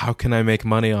like, "How can I make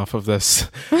money off of this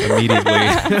immediately?"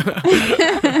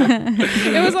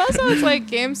 It's like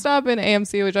GameStop and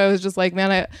AMC, which I was just like,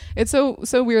 man, it's so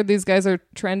weird these guys are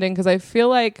trending, because I feel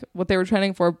like what they were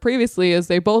trending for previously is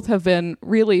they both have been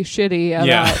really shitty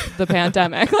about the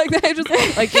pandemic. Like they just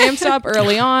like GameStop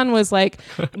early on was like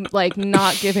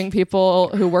not giving people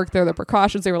who work there the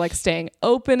precautions. They were like staying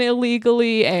open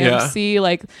illegally. AMC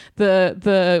like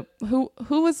the who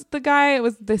was the guy? It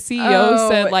was the CEO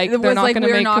said like it they're was not like going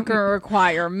to we're not going to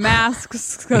require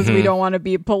masks because we don't want to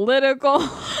be political.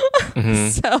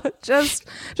 So just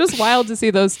wild to see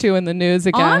those two in the news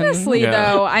again. Honestly,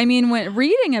 though, I mean, when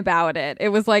reading about it, it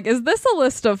was like, is this a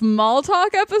list of Mall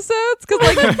Talk episodes?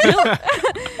 Because like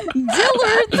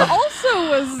Dillard's also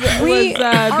was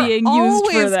being used for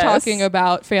always this. Talking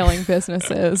about failing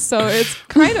businesses, so it's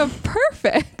kind of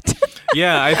perfect.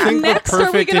 Yeah, I think next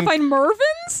are we gonna find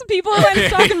Mervyn's? People are trying to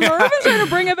stock in Mervyn's, trying to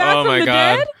bring it back from the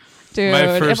dead. Dude,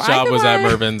 my first job was at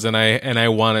Mervyn's, and I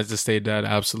wanted to stay dead.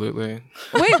 Absolutely.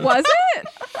 Wait, was it?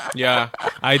 Yeah,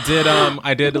 I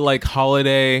did like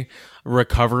holiday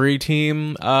recovery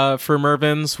team for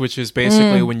Mervyn's, which is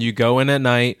basically when you go in at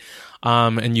night.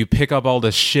 and you pick up all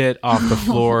the shit off the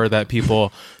floor that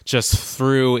people just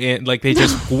threw in. Like, they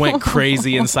just went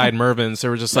crazy inside Mervyn's. They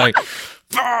were just like,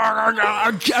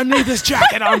 I need this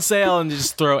jacket on sale, and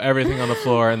just throw everything on the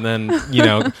floor. And then, you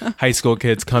know, high school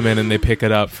kids come in and they pick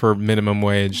it up for minimum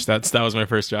wage. That was my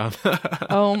first job.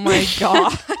 Oh my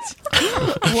god!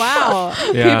 Wow.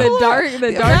 Yeah.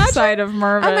 The dark side of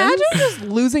Mervyn's. Imagine just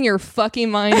losing your fucking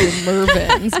mind in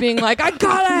Mervyn's, being like, I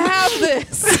gotta have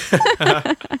this.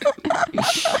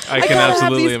 I can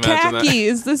absolutely have these imagine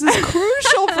khakis. This is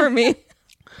crucial for me.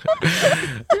 These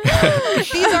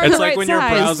are it's the like right when you're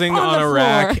size browsing on the a floor.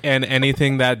 rack and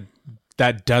anything that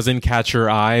doesn't catch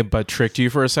your eye but tricked you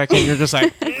for a second, you're just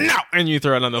like, no, and you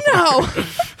throw it on the floor.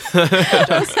 No.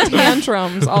 Just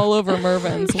tantrums all over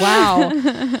Mervyn's. Wow.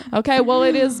 Okay, well,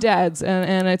 it is Dad's,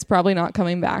 and it's probably not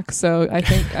coming back. So I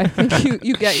think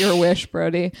you get your wish,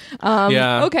 Brodie.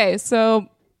 Yeah. Okay, so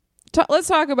let's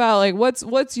talk about like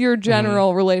what's your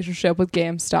general relationship with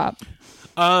GameStop.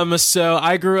 So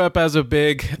I grew up as a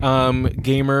big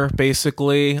gamer,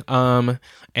 basically,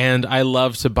 and I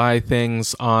love to buy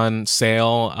things on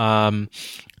sale. I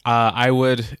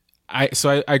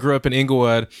grew up in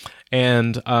Inglewood,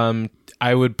 and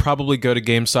I would probably go to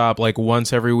GameStop like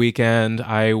once every weekend.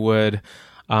 I would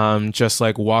just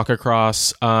like walk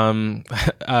across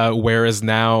where is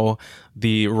now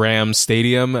the Rams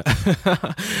Stadium and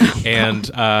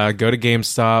go to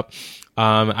GameStop.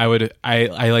 I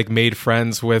like made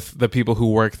friends with the people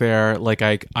who work there. Like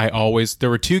I always, there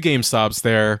were 2 GameStops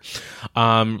there,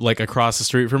 like across the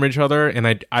street from each other.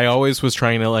 And I always was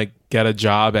trying to like get a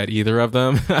job at either of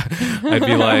them. I'd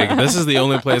be like, this is the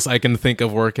only place I can think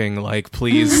of working. Like,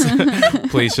 please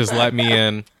just let me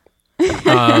in.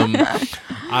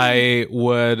 I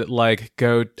would like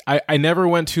go, I never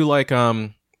went to like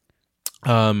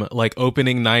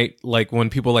opening night, like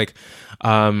when people like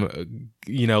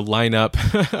you know, line up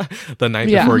the night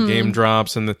before game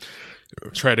drops and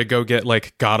try to go get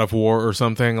like God of War or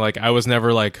something. Like I was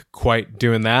never like quite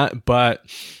doing that, but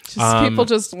just people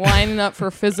just lining up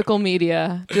for physical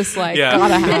media, just like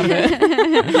gotta have it.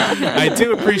 I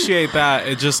do appreciate that.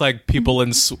 It's just like people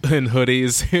in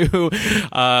hoodies who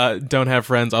don't have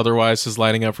friends otherwise, just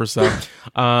lining up for stuff.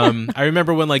 I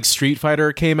remember when like Street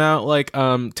Fighter came out like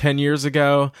 10 years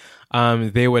ago.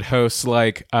 They would host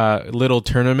like little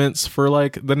tournaments for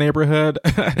like the neighborhood,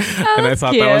 and I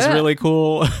thought that was really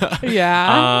cool.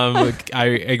 Yeah.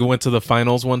 I went to the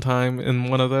finals one time in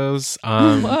one of those.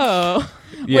 Whoa.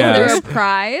 Yeah. Was there a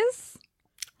prize?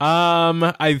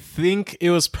 I think it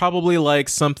was probably like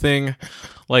something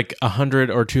like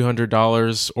 $100 or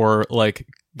 $200 or like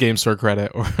game store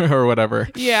credit or whatever.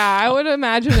 Yeah, I would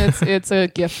imagine it's a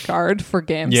gift card for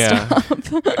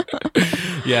GameStop.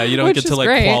 Yeah, you don't get to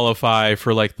like qualify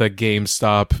for like the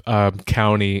GameStop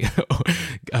county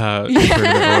tournament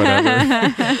or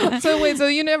whatever. So wait, so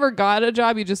you never got a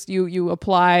job? You just you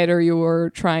applied, or you were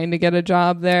trying to get a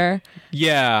job there?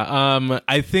 Yeah,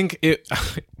 I think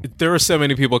there were so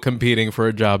many people competing for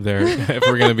a job there, if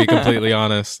we're going to be completely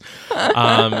honest.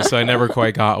 So I never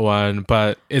quite got one,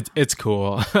 but it's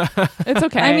cool. It's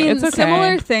okay. I mean, it's okay.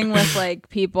 Similar thing with like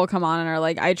people come on and are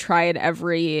like, I tried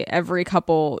every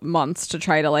couple months to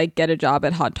try to like get a job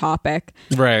at Hot Topic.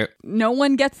 Right. No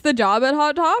one gets the job at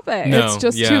Hot Topic. No, it's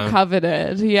just too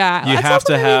coveted. Yeah. You have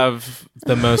to have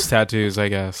the most tattoos, I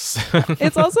guess.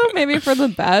 It's also maybe for the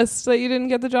best that you didn't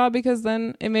get the job, because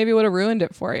then it maybe would have ruined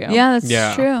it for you. Yeah,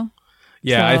 that's true.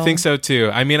 Yeah, I think so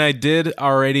too. I mean, I did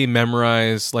already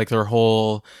memorize like their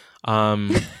whole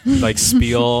like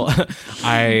spiel.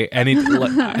 I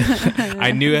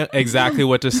knew exactly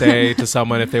what to say to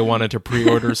someone if they wanted to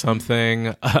pre-order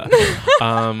something.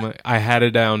 I had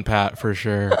it down pat for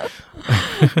sure.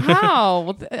 Wow.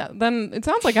 Well, then it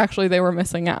sounds like actually they were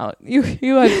missing out. You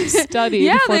had studied for the position.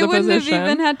 Yeah, they wouldn't have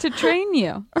even had to train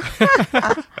you.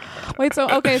 Wait, so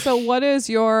what is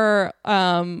your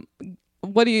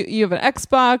what do you have an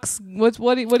Xbox?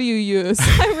 What do you use?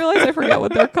 I realize I forget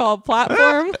what they're called.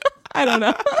 Platform? I don't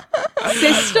know.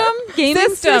 Game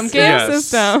system.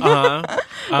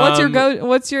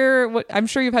 I'm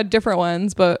sure you've had different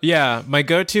ones, but yeah, my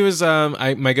go-to is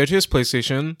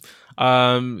PlayStation.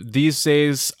 These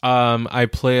days, I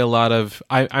play a lot of.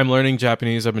 I'm learning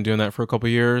Japanese. I've been doing that for a couple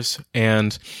years,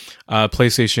 and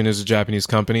PlayStation is a Japanese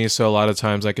company, so a lot of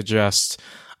times I could just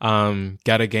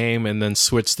get a game and then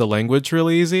switch the language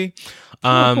really easy.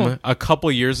 A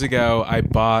couple years ago, I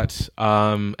bought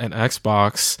an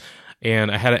Xbox,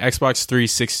 and I had an Xbox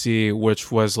 360,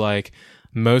 which was like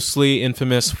mostly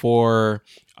infamous for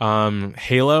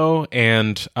Halo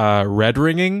and red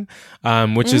ringing,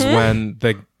 which is when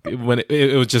when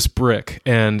it was just brick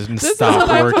and this stopped is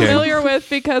what working. I'm familiar with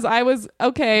because I was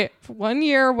one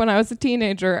year when I was a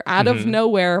teenager, out of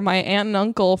nowhere, my aunt and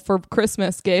uncle for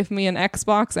Christmas gave me an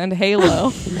Xbox and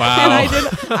Halo. Wow. And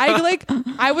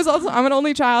I'm an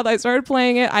only child. I started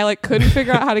playing it. I couldn't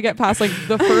figure out how to get past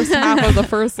the first half of the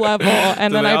first level,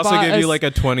 and then I also bought give you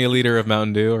a 20 liter of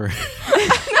Mountain Dew or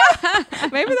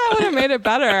maybe that would have made it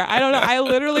better. I don't know. I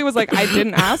literally was I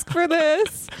didn't ask for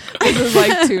this. This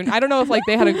is tune. I don't know if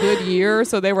they had a good year,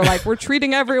 so they were we're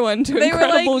treating everyone to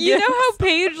incredible gifts. You know how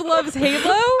Paige loves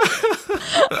Halo?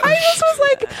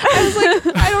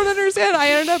 I don't understand.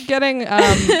 I ended up getting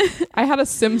I had a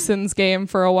Simpsons game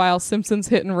for a while, Simpsons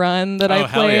Hit and Run that I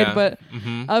played, but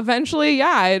eventually,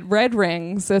 it red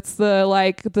rings. It's the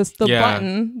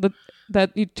button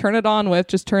that you turn it on with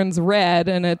just turns red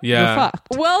and you're fucked.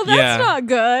 Well, that's not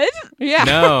good. Yeah.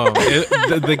 No,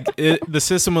 the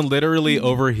system would literally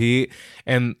overheat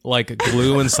and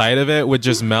glue inside of it would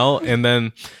just melt, and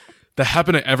then that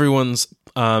happened to everyone's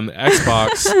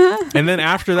Xbox. And then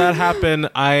after that happened,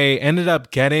 I ended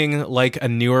up getting a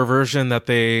newer version that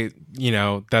they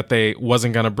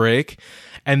wasn't gonna break.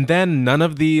 And then none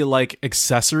of the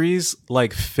accessories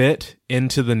fit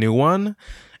into the new one.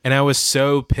 And I was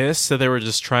so pissed that they were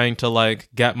just trying to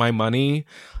get my money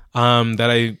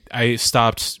that I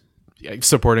stopped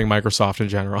supporting Microsoft in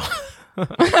general.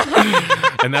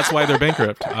 And that's why they're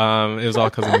bankrupt. It was all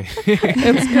because of me.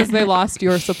 It's because they lost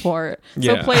your support.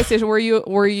 So Yeah. PlayStation,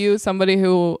 were you somebody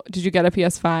who did you get a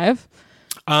PS5?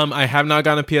 I have not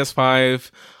gotten a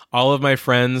PS5. All of my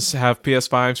friends have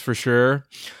PS5s for sure.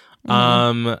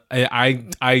 I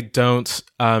don't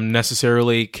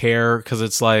necessarily care because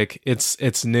it's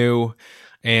new,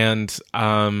 and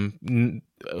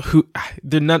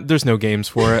there's no games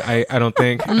for it. I don't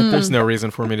think there's no reason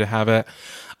for me to have it.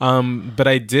 But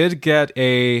I did get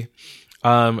a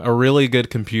really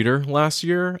good computer last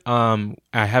year. I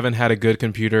haven't had a good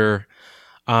computer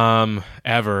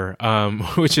ever,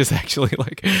 which is actually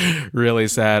really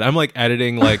sad. I'm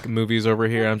editing movies over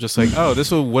here. I'm just oh,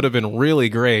 this would have been really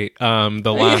great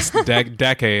the last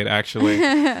decade actually.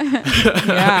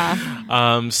 Yeah.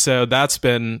 So that's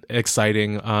been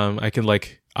exciting. I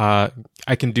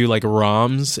can do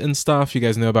ROMs and stuff. You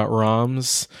guys know about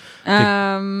ROMs?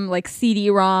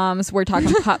 CD-ROMs. We're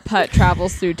talking Putt-Putt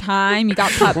travels through time. You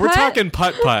got Putt-Putt? We're talking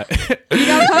Putt-Putt. You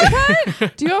got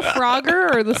Putt-Putt? Do you have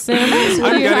Frogger or The Sims?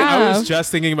 What do you have? I was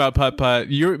just thinking about Putt-Putt.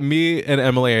 Me and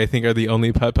Emily, I think, are the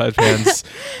only Putt-Putt fans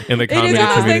in the comedy community.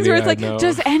 It is things where it's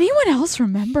does anyone else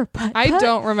remember Putt-Putt? I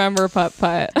don't remember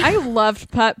Putt-Putt. I loved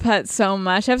Putt-Putt so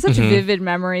much. I have such vivid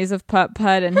memories of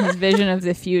Putt-Putt and his vision of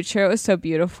the future. It was so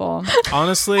beautiful.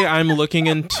 Honestly, I'm looking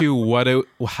into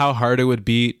how hard it would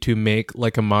be to make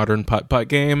a modern Putt-Putt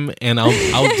game, and I'll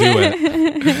do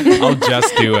it. I'll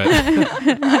just do it.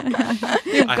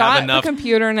 You've got a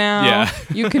computer now. Yeah.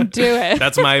 You can do it.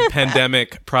 That's my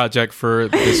pandemic project for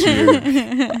this year.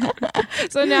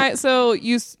 So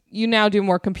you now do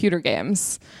more computer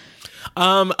games.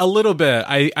 A little bit.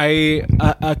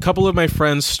 A couple of my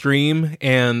friends stream,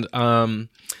 and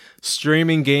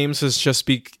streaming games has just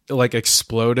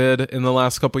exploded in the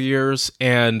last couple years,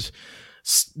 and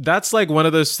that's one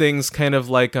of those things, kind of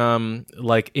like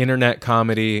internet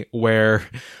comedy, where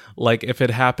if it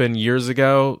happened years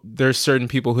ago, there's certain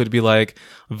people who'd be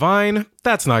Vine,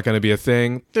 that's not going to be a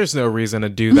thing. There's no reason to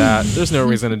do that. There's no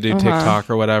reason to do TikTok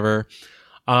or whatever.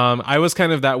 I was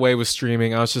kind of that way with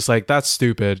streaming. I was just that's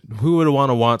stupid. Who would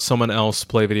want someone else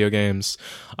play video games?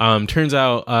 Turns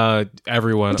out,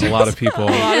 everyone, a lot of people.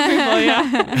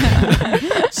 Yeah.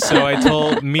 So I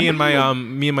told me and my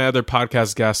other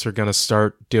podcast guests are gonna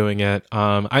start doing it.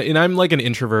 I'm an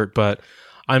introvert, but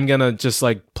I'm gonna just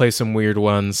play some weird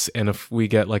ones, and if we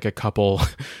get a couple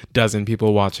dozen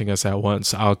people watching us at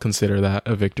once, I'll consider that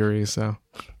a victory. So.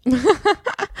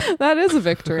 That is a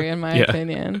victory in my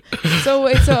opinion. So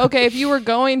okay, if you were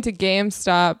going to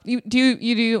GameStop, do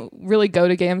you really go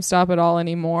to GameStop at all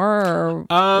anymore,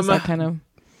 or is that kind of?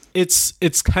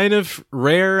 It's kind of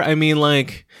rare. I mean,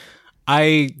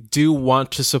 I do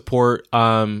want to support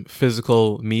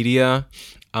physical media,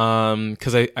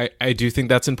 because I do think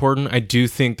that's important. I do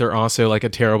think they're also a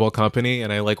terrible company,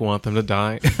 and I want them to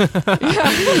die.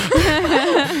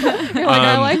 You're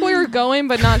I like where you're going,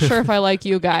 but not sure if I like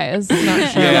you guys.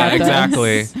 Not sure. Yeah,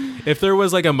 exactly. If there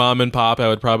was a mom and pop, I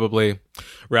would probably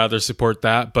rather support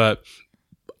that. But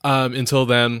until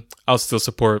then, I'll still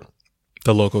support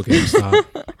the local GameStop.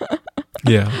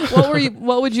 Yeah.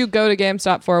 What would you go to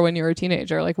GameStop for when you were a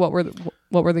teenager? What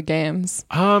were the games?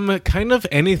 Kind of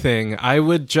anything. I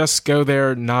would just go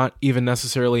there not even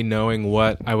necessarily knowing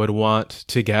what I would want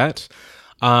to get.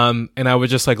 And I would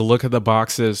just like look at the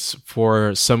boxes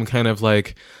for some kind of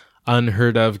like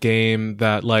unheard of game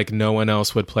that like no one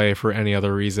else would play for any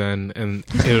other reason, and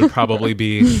it would probably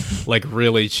be like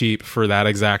really cheap for that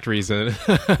exact reason.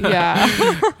 Yeah.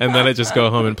 And then I'd just go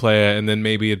home and play it, and then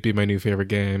maybe it'd be my new favorite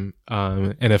game.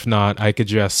 And if not, I could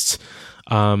just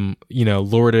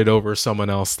lord it over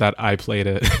someone else that I played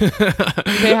it.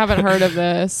 They haven't heard of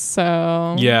this,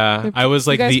 so yeah, I was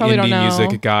like the indie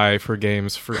music guy for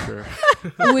games for sure.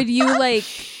 Would you like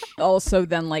also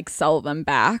then like sell them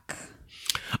back?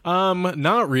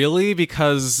 Not really,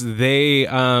 because they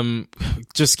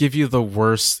just give you the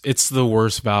worst. It's the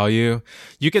worst value.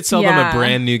 You could sell them a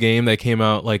brand new game that came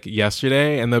out like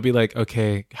yesterday, and they'll be like,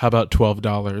 okay, how about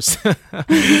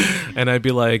 $12? And I'd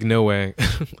be like, no way.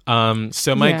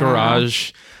 So my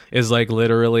garage is like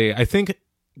literally, I think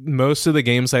most of the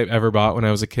games I've ever bought when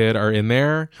I was a kid are in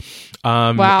there.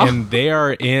 Wow. And they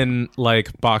are in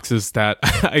like boxes that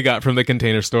I got from the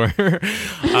Container Store.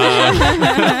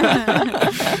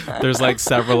 There's like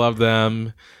several of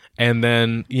them. And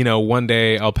then, one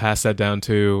day I'll pass that down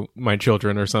to my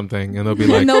children or something, and they'll be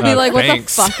like, what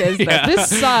thanks. the fuck is this? Yeah.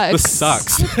 This sucks. This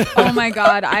sucks. Oh my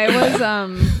God. I was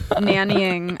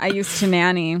nannying. I used to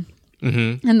nanny.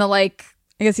 Mm-hmm. And I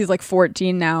guess he's like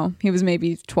 14 now. He was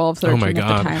maybe 12, 13 at the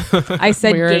time. I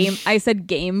said I said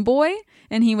Game Boy,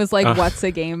 and he was like, what's a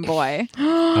Game Boy?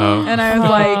 And I was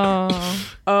like,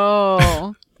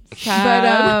 oh.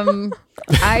 Sad.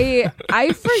 But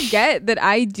I forget that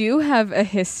I do have a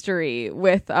history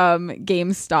with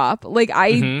GameStop. Like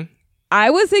I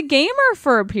was a gamer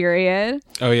for a period.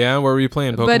 Oh yeah, where were you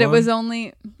playing Pokemon? But it was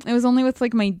only with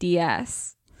like my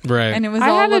DS. Right. And it was I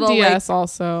all had little, a DS like,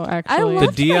 also, actually.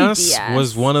 The DS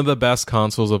was one of the best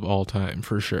consoles of all time,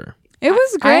 for sure. It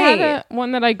was great. I had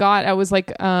one that I got. I was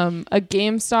like a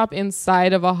GameStop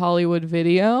inside of a Hollywood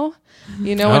Video.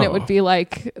 And it would be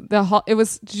like it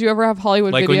was. Did you ever have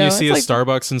Hollywood like Video? When you see a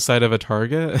Starbucks inside of a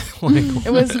Target?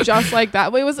 It was just like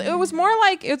that. It was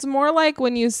more like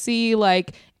when you see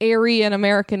like Aerie and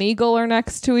American Eagle are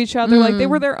next to each other. Like they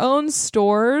were their own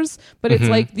stores, but it's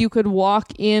like you could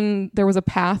walk in. There was a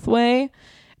pathway,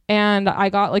 and I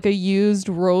got like a used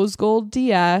rose gold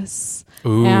DS.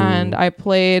 Ooh. And I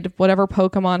played whatever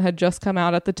Pokemon had just come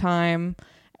out at the time.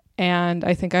 And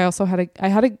I think I also had a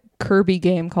Kirby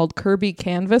game called Kirby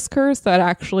Canvas Curse that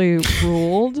actually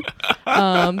ruled,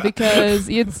 because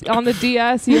it's on the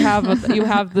DS. You have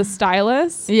the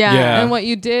stylus, yeah. And what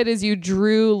you did is you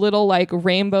drew little like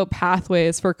rainbow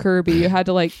pathways for Kirby. You had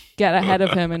to like get ahead of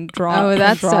him and draw. Oh,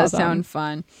 that does sound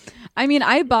fun. I mean,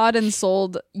 I bought and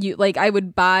sold I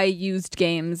would buy used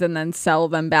games and then sell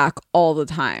them back all the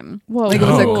time. Whoa, it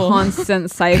was a constant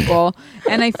cycle.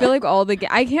 And I feel like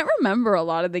I can't remember a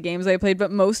lot of the games I played, but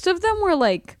most of them were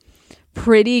like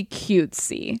pretty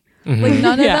cutesy. Mm-hmm. Like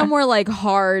none of them were like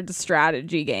hard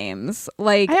strategy games.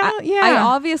 Like I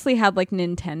obviously had like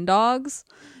Nintendogs,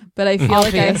 but I feel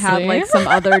like I had like some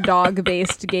other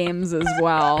dog-based games as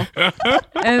well. And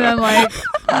then like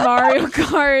Mario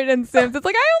Kart and Sims. It's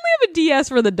like I only have a DS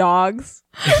for the dogs.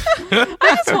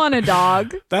 I just want a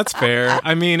dog. That's fair.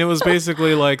 I mean, it was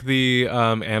basically like the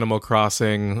Animal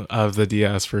Crossing of the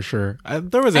DS for sure.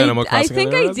 There was Animal Crossing. I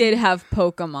think I did have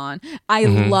Pokemon. I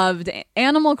loved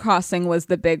Animal Crossing was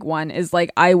the big one. Is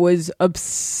like I was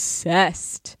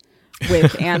obsessed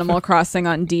with Animal Crossing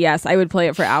on DS. I would play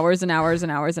it for hours and hours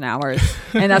and hours and hours.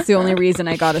 And that's the only reason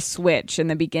I got a Switch in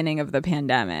the beginning of the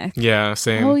pandemic. Yeah,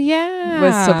 same. Oh yeah.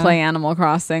 Was to play Animal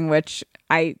Crossing, which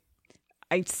I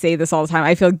say this all the time.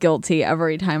 I feel guilty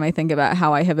every time I think about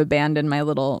how I have abandoned my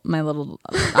little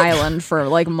island for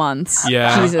like months.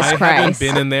 Yeah, Jesus Christ. I haven't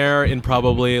been in there in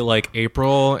probably like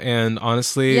April, and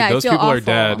honestly, those people are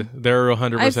dead. They're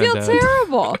 100% dead. I feel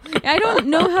terrible. I don't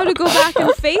know how to go back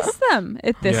and face them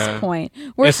at this point.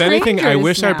 If anything, I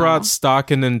wish now. I brought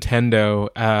stock in Nintendo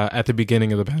at the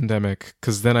beginning of the pandemic,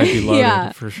 because then I'd be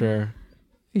loaded for sure.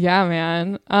 Yeah,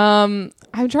 man. I'm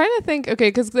trying to think. Okay,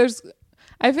 because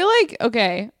I feel like,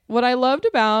 what I loved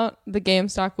about the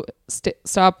GameStop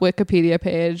Wikipedia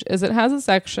page is it has a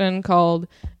section called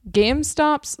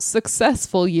GameStop's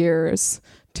Successful Years,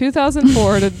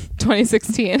 2004 to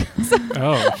 2016.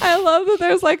 I love that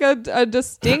there's like a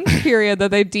distinct period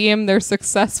that they deem their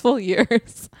successful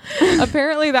years.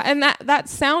 Apparently that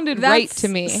sounded right to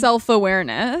me.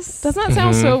 Self-awareness. Doesn't that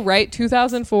sound so right?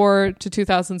 2004 to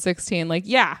 2016. Like,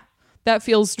 yeah, that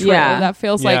feels true. Yeah. That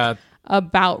feels like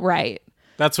about right.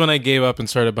 That's when I gave up and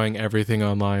started buying everything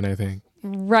online, I think.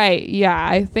 Right. Yeah.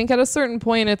 I think at a certain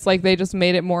point, it's like they just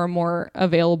made it more and more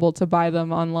available to buy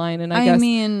them online. And I guess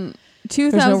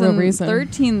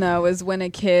 2013, though, is when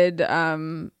a kid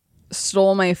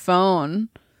stole my phone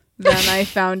then I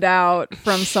found out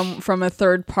from a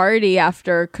third party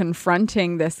after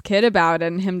confronting this kid about it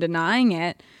and him denying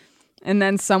it. And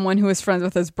then someone who was friends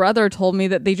with his brother told me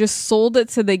that they just sold it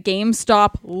to the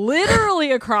GameStop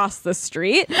literally across the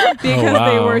street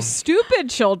because they were stupid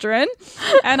children.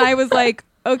 And I was like,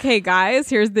 okay, guys,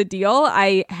 here's the deal.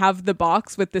 I have the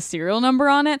box with the serial number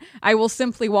on it. I will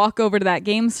simply walk over to that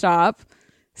GameStop,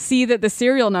 see that the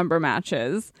serial number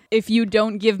matches if you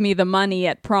don't give me the money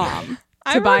at prom.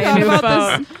 To buy a new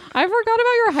phone. I forgot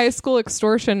about your high school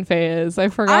extortion phase. I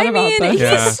forgot about this.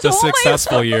 Yeah, the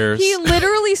successful years. He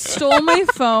literally stole my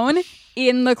phone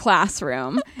in the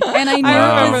classroom, and I knew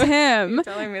it was him.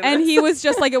 And he was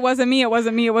just like, "It wasn't me. It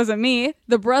wasn't me. It wasn't me."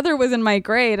 The brother was in my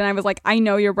grade, and I was like, "I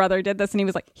know your brother did this," and he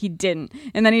was like, "He didn't."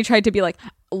 And then he tried to be like,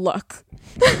 "Look,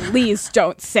 please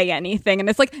don't say anything." And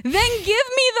it's like, "Then give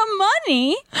me the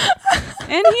money."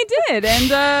 And he did.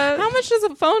 And how much does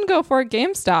a phone go for at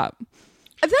GameStop?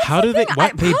 How do they?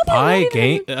 What they buy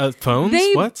phones?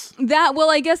 What?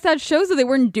 Well, I guess that shows that they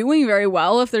weren't doing very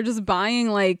well if they're just buying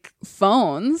like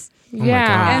phones.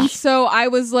 Yeah, and so I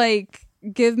was like,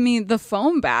 "Give me the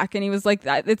phone back," and he was like,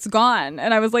 "It's gone."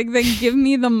 And I was like, "Then give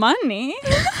me the money."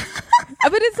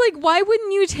 But it's like, why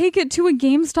wouldn't you take it to a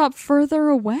GameStop further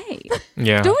away?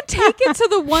 Yeah, don't take it to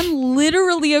the one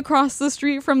literally across the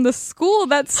street from the school.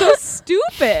 That's so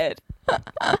stupid.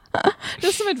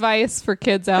 Just some advice for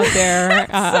kids out there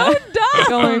so dumb.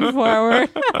 going forward.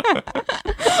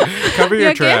 Cover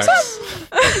your tracks.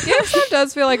 GameStop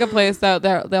does feel like a place that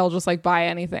they'll just like buy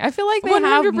anything. I feel like they 100%.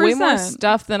 Have way more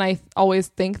stuff than I always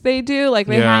think they do. Like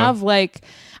they have like,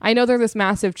 I know they're this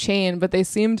massive chain, but they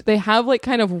have like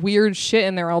kind of weird shit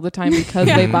in there all the time because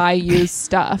they buy used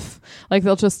stuff. Like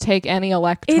they'll just take any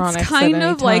electronics. It's kind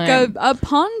of like a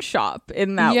pawn shop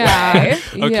in that way.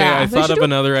 Okay, I thought of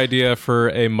another idea for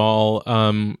a mall,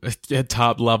 a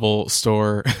top level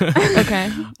store.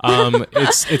 Okay.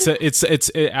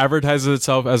 It advertises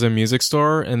itself as a music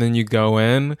store, and then you go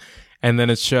in, and then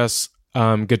it's just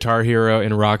Guitar Hero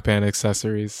and Rock Band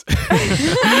accessories.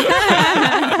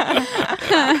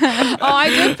 Oh, I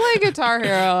did play Guitar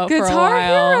Hero for a while. Guitar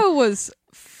Hero was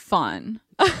fun.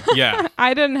 Yeah.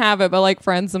 I didn't have it, but like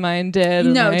friends of mine did.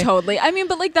 No, totally. I mean,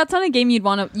 but like that's not a game you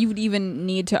would even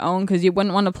need to own because you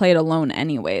wouldn't want to play it alone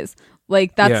anyways.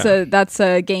 Like that's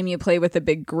a game you play with a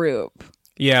big group.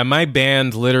 Yeah, my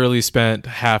band literally spent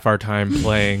half our time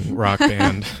playing Rock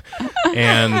Band,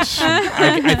 and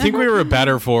I think we were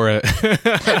better for it.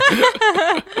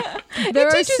 There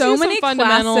are so many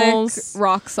classic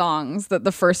rock songs that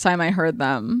the first time I heard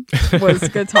them was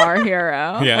Guitar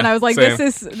Hero, and I was like, same.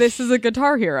 "This is a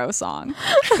Guitar Hero song."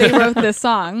 They wrote this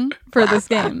song for this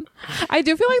game. I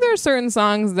do feel like there are certain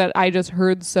songs that I just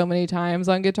heard so many times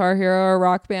on Guitar Hero or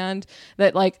Rock Band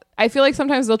that like I feel like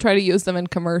sometimes they'll try to use them in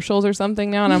commercials or something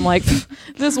now, and I'm like,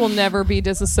 this will never be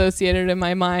disassociated in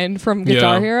my mind from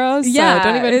Guitar Hero. So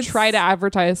don't even try to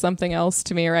advertise something else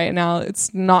to me right now.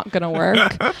 It's not gonna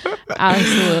work.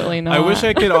 Absolutely not. I wish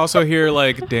I could also hear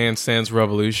like Dance Dance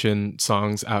Revolution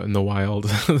songs out in the wild.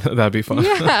 That'd be fun.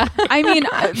 Yeah. I mean,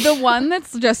 the one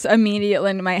that's just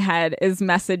immediately in my head is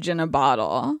Message in a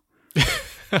Bottle.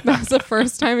 That's the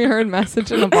first time you heard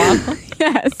Message in a Bottle?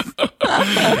 Yes. You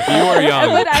are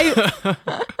young. But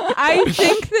I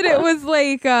think that it was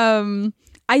like,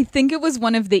 I think it was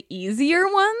one of the easier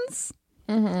ones.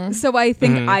 Mm-hmm. So I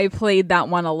think I played that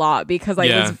one a lot because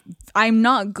I'm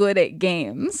not good at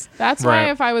games. That's why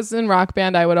if I was in Rock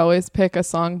Band, I would always pick a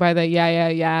song by the Yeah Yeah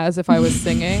Yeahs if I was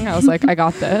singing. I was like, I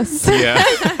got this. Yeah.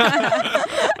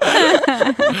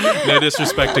 No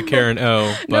disrespect to Karen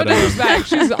O. But, no disrespect.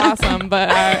 She's awesome. But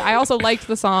I also liked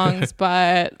the songs,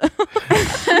 but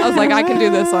I was like, I can do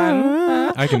this one.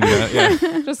 I can do that,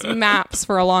 yeah. Just maps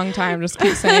for a long time. Just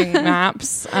keep saying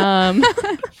maps. I'm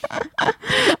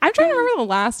trying to remember the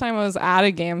last time I was at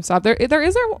a GameStop. There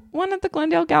is one at the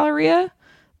Glendale Galleria.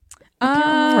 I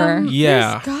can't remember.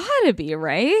 Yeah. There's gotta be,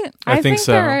 right? I think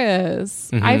so. There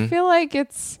is. Mm-hmm. I feel like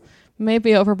it's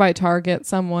maybe over by Target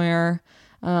somewhere.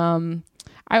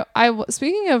 I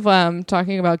speaking of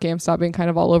talking about GameStop being kind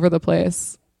of all over the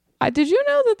place, did you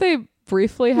know that they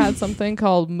briefly had something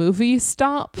called Movie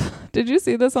Stop? Did you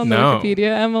see this on the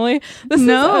Wikipedia, Emily?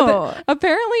 No.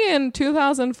 Apparently in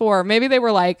 2004, maybe they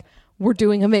were like, we're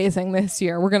doing amazing this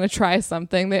year. We're going to try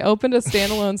something. They opened a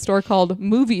standalone store called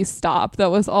Movie Stop that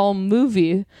was all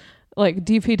movie, like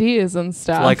DVDs and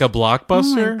stuff. Like a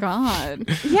Blockbuster? Oh my God.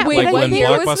 Yeah. Wait, like when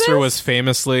Blockbuster was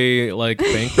famously like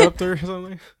bankrupt or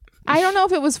something? I don't know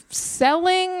if it was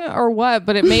selling or what,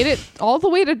 but it made it all the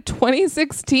way to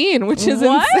 2016, which is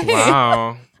insane.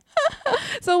 Wow.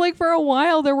 So like for a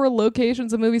while there were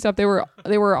locations of movie stuff. They were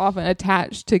often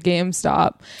attached to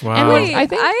GameStop. Wow. And Wait, I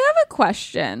think I have a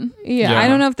question. yeah. I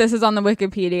don't know if this is on the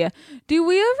Wikipedia. Do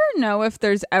we ever know if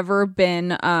there's ever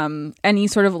been any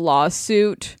sort of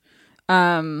lawsuit?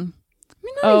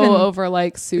 Over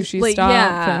like Sushi like, Stop.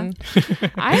 yeah. And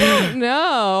I don't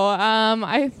know.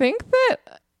 I think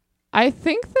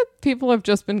that people have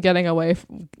just been getting away with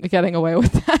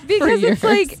that Because for years. it's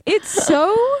like it's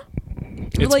so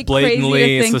It's like blatantly, crazy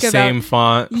to it's think the about. same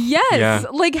font. Yes, Yeah.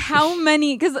 like how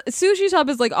many? Because Sushi Shop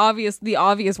is like the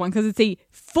obvious one because it's a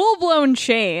full blown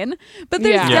chain. But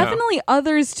there's Yeah. definitely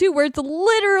others too where it's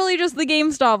literally just the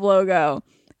GameStop logo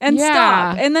and Yeah.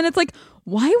 stop. And then it's like,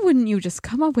 why wouldn't you just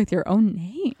come up with your own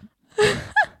name?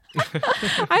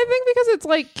 I think because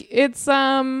it's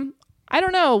I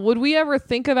don't know. Would we ever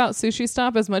think about Sushi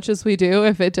Stop as much as we do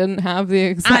if it didn't have the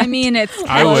exact? I mean, it's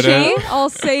I wouldn't. catchy. I'll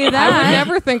say I would that.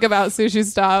 never think about Sushi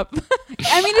Stop.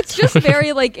 I mean, it's just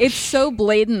very like it's so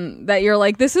blatant that you're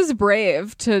like, this is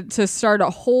brave to start a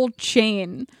whole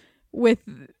chain with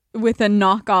a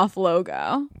knockoff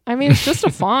logo. I mean, it's just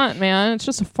a font, man. It's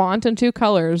just a font in 2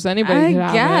 colors. Anybody could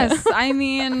have guess. it. I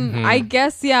mean, I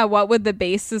guess yeah. What would the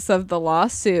basis of the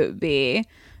lawsuit be?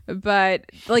 But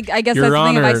like, I guess Your that's the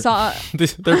thing. If I Honor. saw,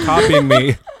 They're copying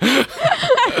me.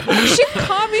 She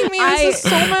copied me. This is so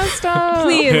messed up.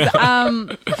 please,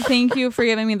 thank you for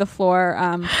giving me the floor.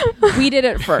 We did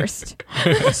it first,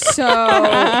 so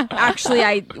actually,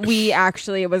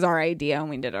 it was our idea and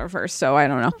we did it first. So I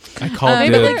don't know. I called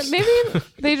dibs. Maybe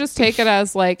they just take it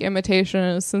as like imitation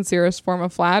is sincerest form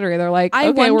of flattery. They're like, I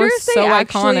okay, wonder we're if they so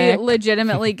actually iconic.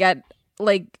 legitimately get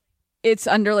like it's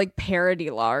under like parody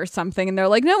law or something, and they're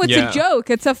like, no, it's Yeah. a joke.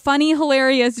 It's a funny,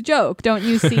 hilarious joke. Don't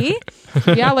you see?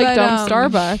 Yeah, like But, dumb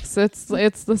Starbucks.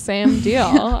 It's the same deal.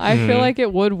 I feel like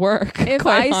it would work. If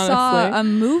quite I saw honestly. a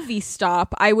movie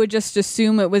stop, I would just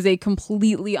assume it was a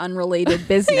completely unrelated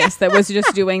business that was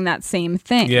just doing that same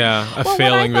thing. Yeah, a Well, what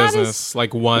failing I thought business, is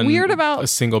like one weird about a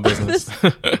single business.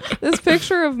 this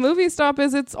picture of movie stop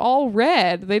is it's all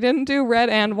red. They didn't do red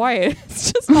and white.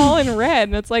 It's just all in red,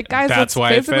 and it's like, guys, That's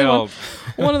why it basically failed.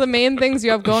 one of the main things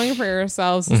you have going for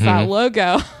yourselves is that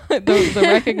logo, the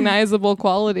recognizable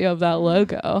quality of that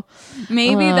logo.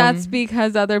 Maybe that's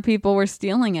because other people were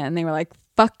stealing it and they were like,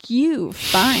 fuck you,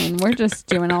 fine, we're just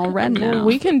doing all red now.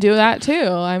 We can do that too.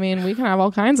 I mean, we can have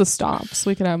all kinds of stops.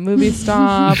 We could have movie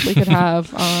stop. We could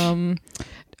have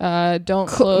don't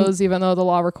close even though the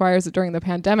law requires it during the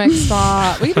pandemic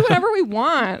stop. We can do whatever we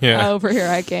want over here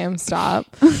at GameStop.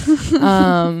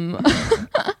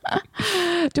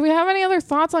 Do we have any other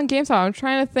thoughts on GameStop? I'm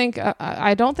trying to think.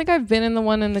 I don't think I've been in the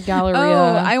one in the Galleria.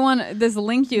 Oh, I want this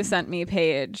link you sent me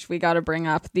page. We got to bring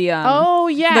up the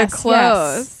yes, the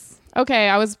clothes. yes. Okay,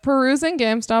 I was perusing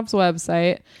GameStop's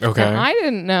website. Okay. And I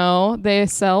didn't know they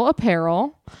sell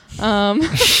apparel. I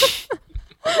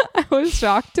was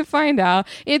shocked to find out.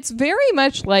 It's very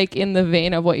much like in the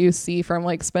vein of what you see from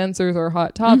like Spencer's or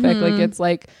Hot Topic. Like it's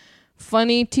like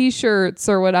funny t-shirts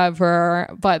or whatever,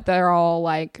 but they're all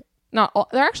like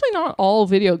they're actually not all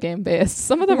video game based.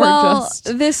 Some of them are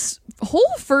just this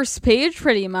whole first page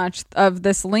pretty much of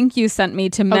this link you sent me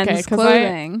to men's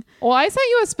clothing. I sent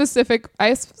you a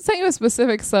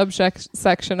specific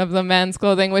subsection of the men's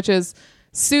clothing, which is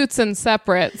suits and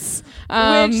separates.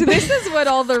 Which this is what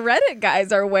all the Reddit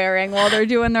guys are wearing while they're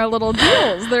doing their little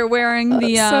deals. They're wearing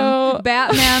the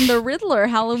Batman the Riddler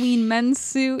Halloween men's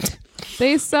suit.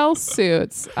 They sell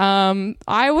suits.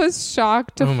 I was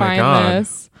shocked to find God.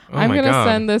 this. I'm going to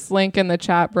send this link in the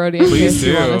chat, Brodie, in Please case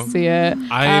you do. want to see it.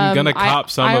 I'm gonna cop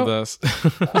some of this.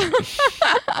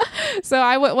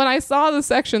 So when I saw the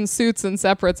section suits and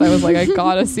separates, I was like, I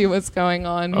gotta see what's going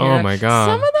on here. Oh my God.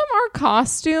 Some of them are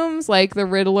costumes, like the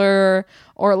Riddler,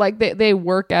 or like they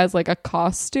work as like a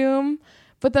costume.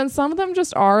 But then some of them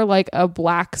just are like a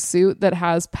black suit that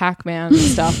has Pac-Man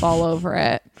stuff all over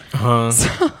it. Oh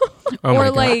Or my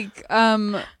like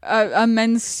a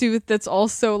men's suit that's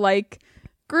also like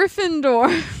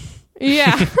Gryffindor.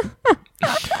 Yeah.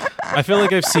 I feel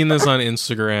like I've seen this on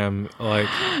Instagram. Like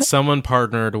someone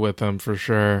partnered with them for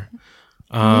sure.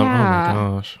 Oh my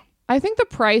gosh. I think the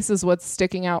price is what's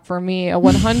sticking out for me.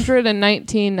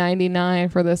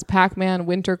 $119.99 for this Pac-Man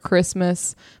Winter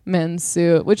Christmas men's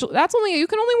suit, which you can only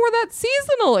wear that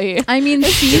seasonally. I mean,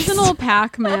 seasonal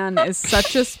Pac-Man is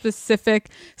such a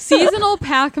specific seasonal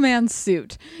Pac-Man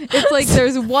suit. It's like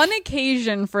there's one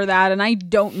occasion for that, and I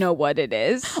don't know what it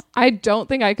is. I don't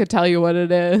think I could tell you what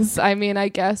it is. I mean, I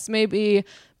guess maybe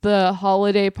the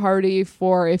holiday party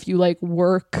for if you like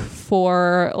work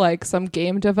for like some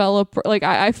game developer. Like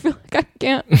I feel like I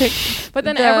can't pick, but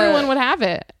then everyone would have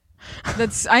it.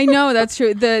 I know that's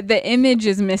true. The image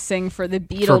is missing for the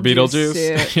Beetlejuice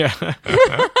suit. Yeah.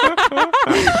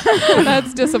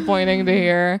 That's disappointing to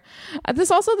hear.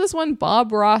 This one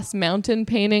Bob Ross mountain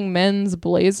painting men's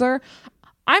blazer.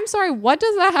 I'm sorry, what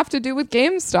does that have to do with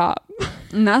GameStop?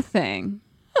 Nothing.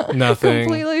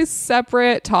 Completely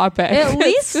separate topic. At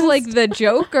least like the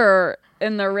Joker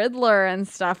and the Riddler and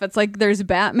stuff. It's like there's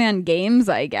Batman games,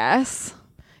 I guess.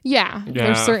 Yeah,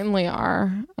 there certainly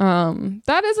are.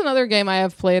 That is another game I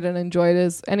have played and enjoyed,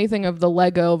 is anything of the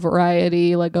Lego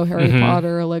variety, Lego Harry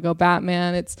Potter, Lego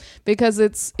Batman. It's because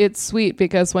it's sweet,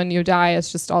 because when you die,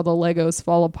 it's just all the Legos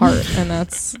fall apart, and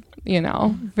that's,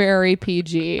 very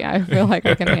PG. I feel like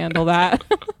I can handle that.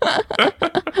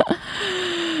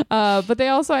 But they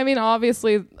also,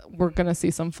 obviously we're going to see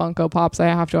some Funko Pops, I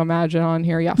have to imagine, on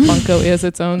here. Yeah, Funko is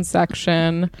its own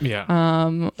section. Yeah.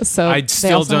 So I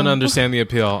still don't understand the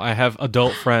appeal. I have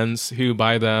adult friends who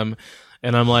buy them,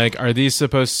 and I'm like, are these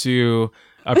supposed to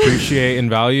appreciate in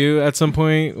value at some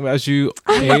point as you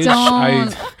age?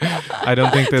 I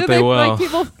don't think that they will. Like,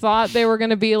 people thought they were going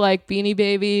to be like Beanie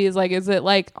Babies. Like, is it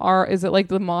like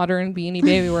the modern Beanie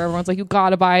Baby where everyone's like, you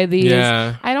got to buy these?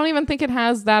 Yeah. I don't even think it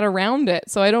has that around it.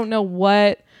 So I don't know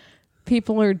what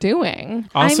people are doing.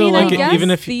 Also, I guess even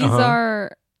if these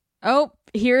are,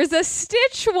 here's a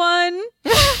Stitch one.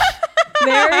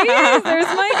 There he is. There's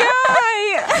my guy.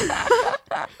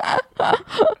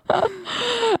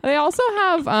 They also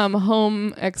have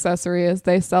home accessories.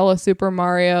 They sell a Super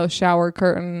Mario shower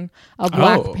curtain, a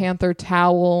Black Panther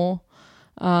towel,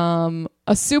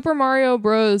 a Super Mario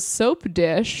Bros. Soap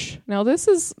dish. Now this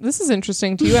is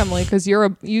interesting to you, Emily, because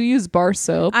you use bar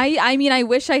soap. I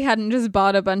wish I hadn't just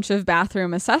bought a bunch of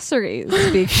bathroom accessories,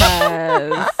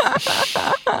 because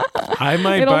I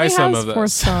might buy some of this. 4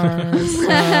 stars.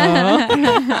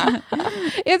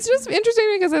 It's just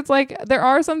interesting because it's like there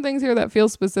are some things here that feel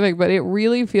specific, but it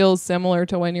really feels similar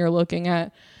to when you're looking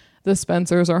at the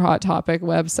Spencer's or Hot Topic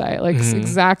website. Like,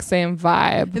 exact same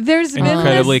vibe. There's been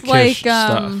incredibly this like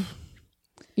stuff.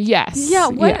 Yes. Yeah.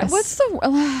 Yes. What's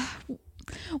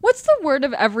the word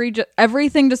of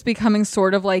everything just becoming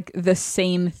sort of like the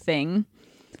same thing?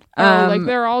 Like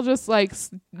they're all just like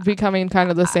becoming kind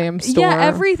of the same store. Yeah,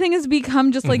 everything has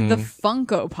become just like the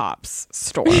Funko Pops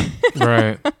store.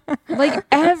 Right. Like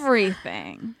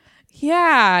everything.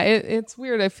 Yeah, it's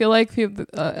weird. I feel like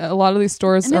a lot of these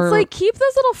stores and it's like, keep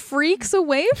those little freaks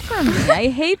away from me. I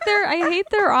hate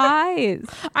their eyes.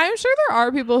 I'm sure there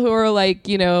are people who are like,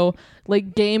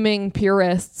 like gaming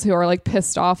purists who are like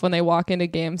pissed off when they walk into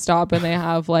GameStop and they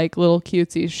have like little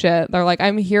cutesy shit. They're like,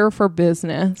 I'm here for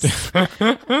business.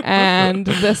 And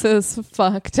this is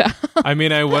fucked up.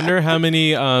 I wonder how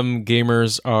many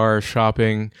gamers are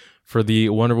shopping for the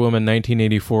Wonder Woman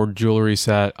 1984 jewelry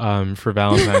set for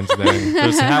Valentine's Day.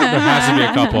 There has to be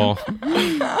a couple.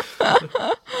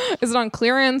 Is it on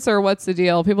clearance or what's the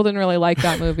deal? People didn't really like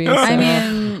that movie.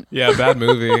 So. Yeah, bad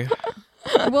movie.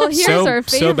 Well, here's our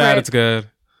favorite. So bad it's good.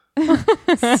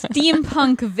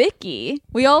 Steampunk Vicky.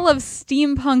 We all love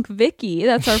Steampunk Vicky.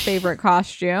 That's our favorite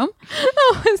costume.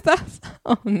 Oh, is that?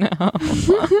 Oh no!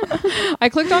 I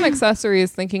clicked on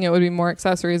accessories thinking it would be more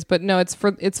accessories, but no, it's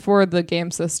for the game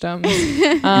systems.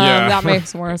 That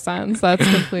makes more sense. That's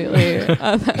completely.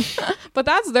 But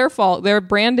that's their fault. Their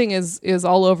branding is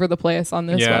all over the place on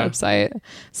this website,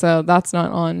 so that's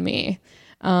not on me.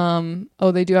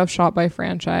 They do have shop by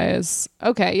franchise.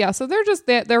 Okay, yeah. So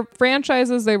they're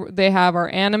franchises they have are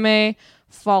anime,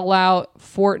 Fallout,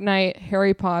 Fortnite,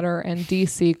 Harry Potter, and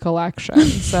DC collection.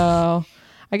 So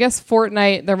I guess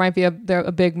Fortnite, there might be a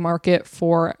big market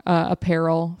for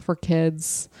apparel for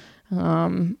kids.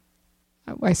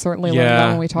 I certainly learned that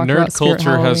when we talked about nerd culture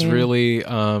Halloween. has really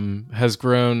has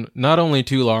grown not only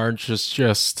too large,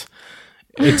 just.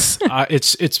 It's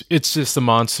just a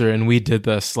monster, and we did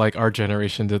this, like our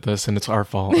generation did this, and it's our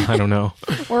fault. I don't know.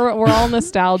 We're all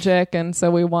nostalgic, and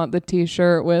so we want the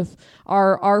T-shirt with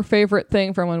our favorite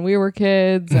thing from when we were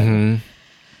kids. And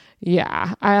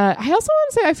yeah, I also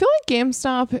want to say I feel like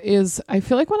GameStop is. I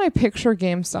feel like when I picture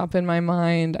GameStop in my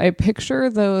mind, I picture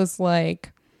those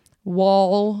like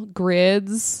wall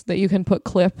grids that you can put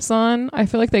clips on. I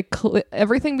feel like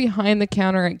everything behind the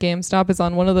counter at GameStop is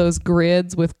on one of those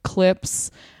grids with clips,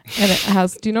 and it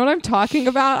has, do you know what I'm talking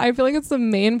about? I feel like it's the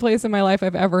main place in my life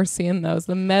I've ever seen those.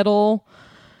 The metal.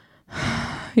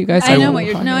 You guys I know what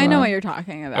you're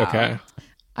talking about. Okay.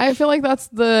 I feel like that's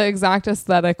the exact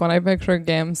aesthetic when I picture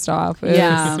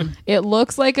GameStop. It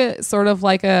looks like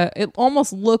it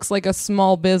almost looks like a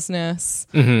small business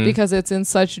because it's in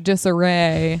such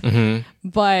disarray,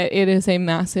 but it is a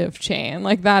massive chain.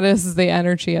 Like that is the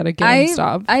energy at a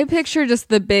GameStop. I picture just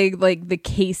the big, like the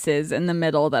cases in the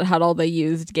middle that had all the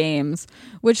used games,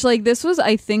 which like this was,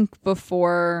 I think,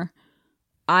 before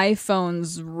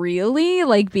iPhones really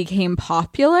like became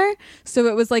popular. So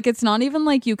it was like, it's not even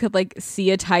like you could like see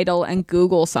a title and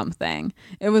Google something.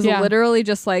 It was literally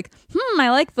just like, I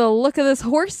like the look of this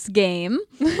horse game.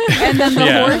 And then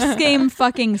the horse game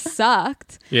fucking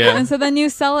sucked. Yeah. And so then you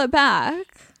sell it back.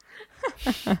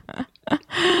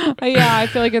 I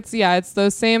feel like it's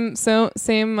those same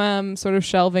sort of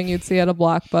shelving you'd see at a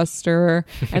Blockbuster,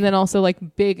 and then also like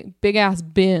big ass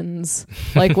bins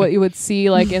like what you would see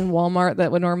like in Walmart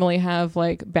that would normally have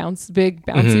like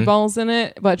bouncy balls in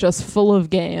it, but just full of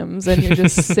games, and you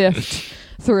just sift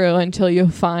through until you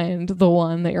find the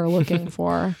one that you're looking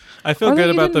for. I feel good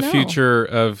about the future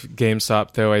of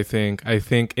GameStop though. I think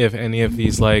if any of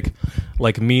these like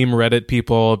meme Reddit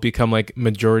people become like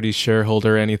majority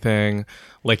shareholder or anything,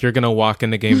 like you're gonna walk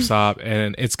into GameStop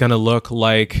and it's gonna look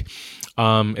like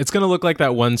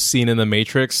that one scene in The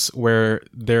Matrix where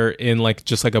they're in like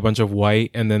just like a bunch of white,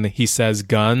 and then he says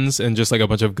guns and just like a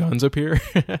bunch of guns appear.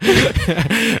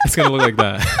 It's gonna look like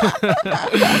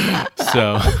that.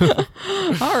 So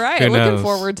all right, looking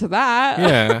forward to that.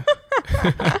 Yeah.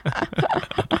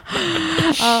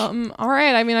 All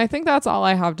right, I mean, I think that's all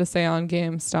I have to say on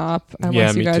GameStop,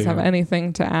 unless you guys have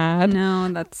anything to add. No,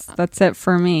 that's it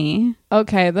for me.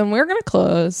 Okay, then we're going to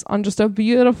close on just a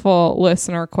beautiful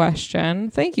listener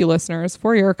question. Thank you, listeners,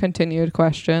 for your continued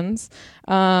questions.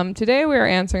 Today we are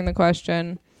answering the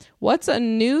question, what's a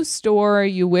new store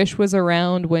you wish was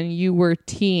around when you were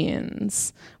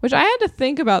teens? Which I had to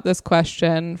think about this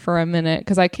question for a minute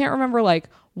because I can't remember like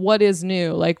what is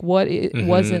new, like what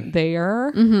wasn't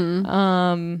there.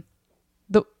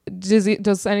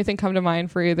 Does anything come to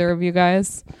mind for either of you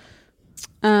guys?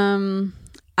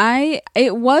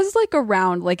 It was like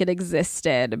around, like it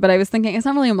existed, but I was thinking it's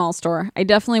not really a mall store. I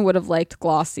definitely would have liked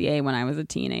Glossier when I was a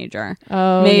teenager.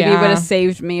 Oh, maybe it would have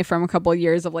saved me from a couple of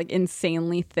years of like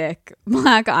insanely thick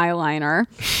black eyeliner.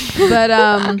 But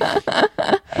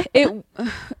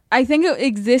I think it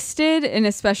existed, and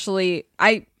especially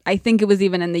I think it was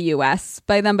even in the US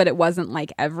by then, but it wasn't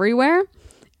like everywhere,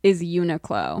 is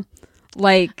Uniqlo.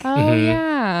 Like,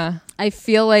 yeah. I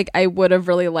feel like I would have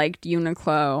really liked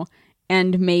Uniqlo,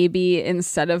 and maybe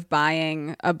instead of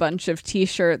buying a bunch of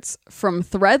t-shirts from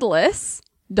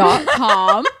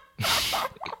threadless.com,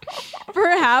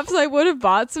 perhaps I would have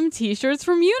bought some t-shirts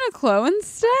from Uniqlo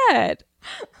instead.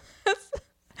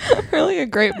 Really a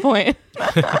great point.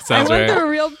 I went through a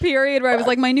real period where I was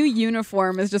like, my new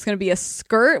uniform is just going to be a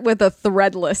skirt with a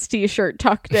threadless t-shirt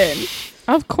tucked in.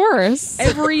 Of course.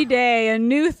 Every day, a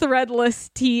new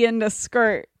threadless tee and a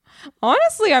skirt.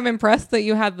 Honestly, I'm impressed that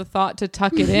you had the thought to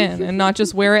tuck it in and not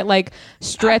just wear it like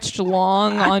stretched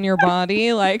long on your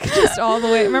body, like just all the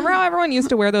way. Remember how everyone used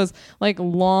to wear those like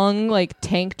long like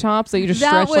tank tops that you just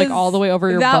stretch like all the way over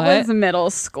your butt? That was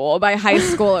middle school. By high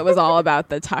school, it was all about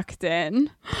the tucked in.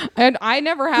 And I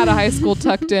never had a high school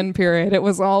tucked in period. It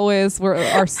was always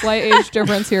our slight age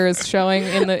difference here is showing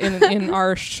in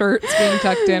our shirts being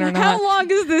tucked in or not. How long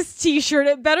is this t-shirt?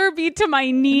 It better be to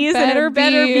my knees and it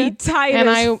better be tight. And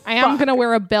I am going to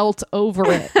wear a belt over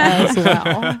it as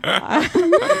well.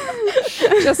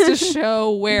 Just to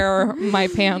show where my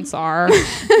pants are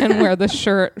and where the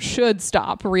shirt should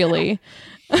stop, really.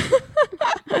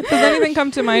 Does anything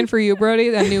come to mind for you,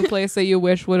 Brodie? A new place that you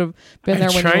wish would have been there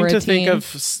when you were a teen? I'm trying to think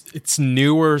of it's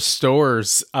newer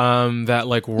stores that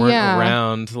like weren't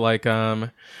around. Like I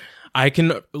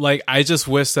just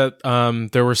wish that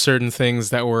there were certain things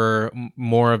that were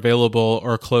more available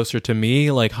or closer to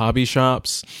me, like hobby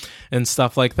shops and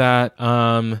stuff like that.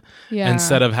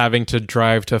 Instead of having to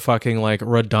drive to fucking like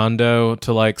Redondo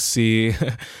to like see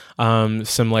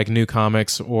some like new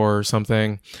comics or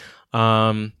something.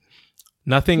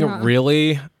 Nothing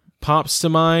really pops to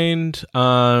mind.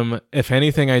 If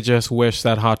anything, I just wish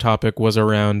that Hot Topic was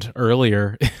around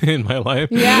earlier in my life.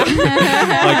 Yeah.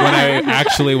 Like when I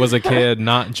actually was a kid,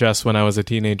 not just when I was a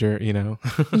teenager, you know?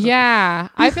 Yeah.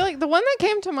 I feel like the one that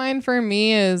came to mind for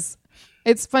me is,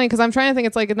 it's funny because I'm trying to think,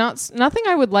 it's like nothing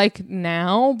I would like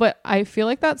now, but I feel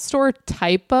like that store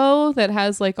Typo that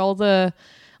has like all the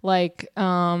like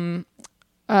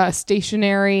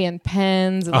stationery and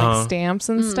pens and like stamps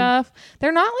and stuff.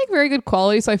 They're not like very good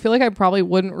quality, so I feel like I probably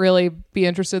wouldn't really be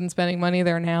interested in spending money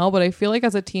there now, but I feel like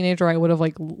as a teenager I would have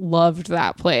like loved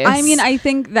that place. I mean, I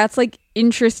think that's like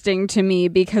interesting to me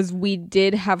because we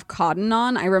did have Cotton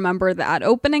On. I remember that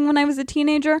opening when I was a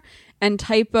teenager, and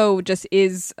Typo just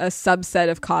is a subset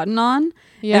of Cotton On.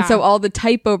 Yeah. And so all the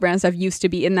Typo brand stuff used to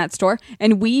be in that store,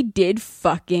 and we did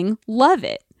fucking love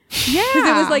it. Yeah. Because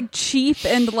it was like cheap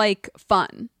and like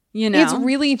fun. You know? It's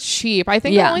really cheap. I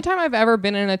think the only time I've ever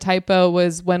been in a Typo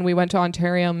was when we went to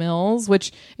Ontario Mills,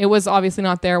 which it was obviously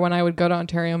not there when I would go to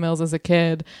Ontario Mills as a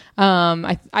kid.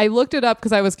 I looked it up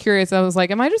because I was curious. I was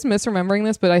like, am I just misremembering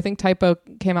this? But I think Typo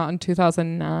came out in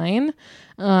 2009.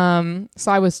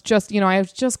 So I was just, I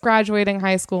was just graduating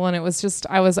high school, and it was just,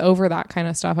 I was over that kind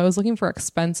of stuff. I was looking for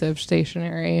expensive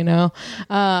stationery,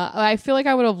 I feel like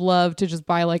I would have loved to just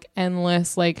buy like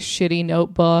endless, like shitty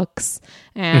notebooks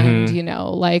and,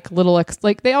 like little,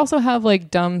 like they also have like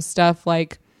dumb stuff,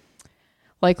 like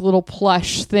little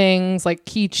plush things, like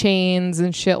keychains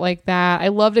and shit like that. I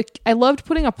loved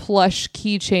putting a plush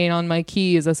keychain on my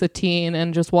keys as a teen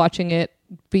and just watching it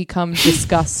become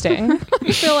disgusting.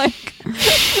 I feel like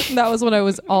that was what I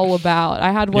was all about.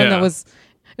 I had one that was,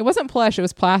 it wasn't plush, it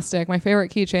was plastic. My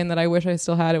favorite keychain that I wish I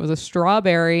still had, it was a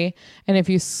strawberry, and if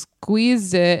you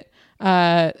squeezed it,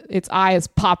 its eyes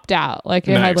popped out. Like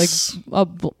it had like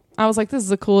I was like, this is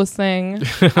the coolest thing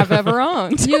I've ever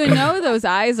owned. Those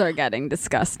eyes are getting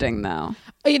disgusting though.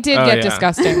 It did get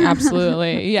disgusting.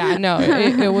 Absolutely. Yeah, no,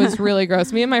 it was really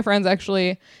gross. Me and my friends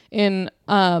actually in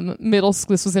middle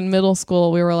school, this was in middle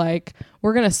school, we were like,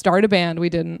 we're going to start a band. We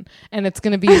didn't. And it's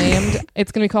going to be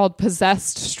it's going to be called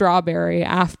Possessed Strawberry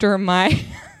after my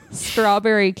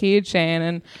strawberry keychain.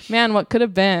 And man, what could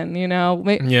have been,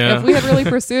 if we had really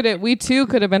pursued it, we too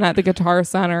could have been at the Guitar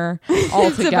Center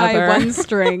all together. To buy one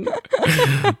string.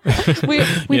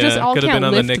 we just all could have can't been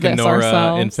on the lift Nick and this Nora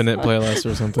ourselves. Infinite playlist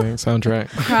or something soundtrack.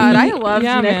 God, I love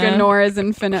Nick and Nora's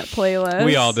Infinite playlist.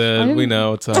 We all did. We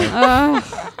know it's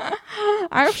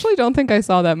I actually don't think I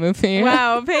saw that movie.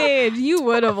 Wow, Paige, you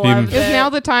would have loved it. Is now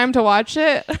the time to watch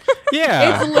it?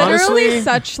 Yeah. It's literally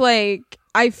such like,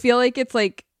 I feel like it's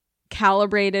like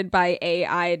calibrated by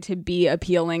AI to be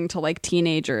appealing to like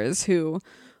teenagers who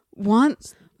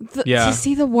want to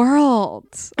see the world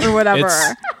or whatever.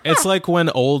 It's like when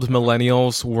old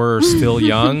millennials were still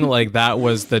young, like that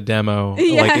was the demo.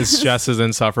 Yes. Like it's just as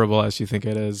insufferable as you think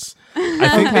it is. I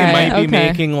think they might be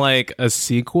making like a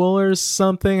sequel or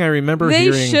something. I remember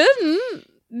hearing they shouldn't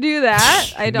do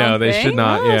that. I don't No, they should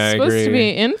not. Well, yeah, it's I supposed agree. to be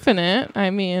infinite.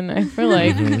 I mean, I feel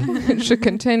like it should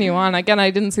continue on. Again, I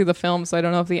didn't see the film, so I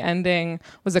don't know if the ending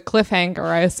was a cliffhanger.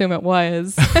 I assume it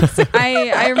was.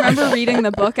 I remember reading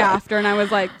the book after, and I was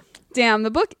like, damn,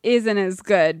 the book isn't as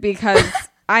good because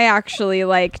I actually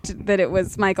liked that it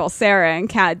was Michael Cera and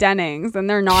Kat Dennings, and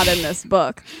they're not in this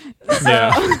book. So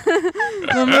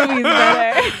the movie's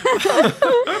better.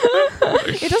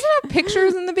 It doesn't have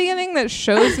pictures in the beginning that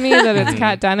shows me that it's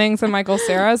Kat Dennings and Michael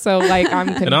Cera, so like I'm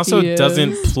confused. It also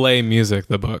doesn't play music,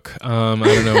 the book. I don't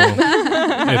know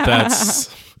if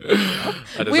that's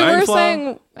a design we were flaw.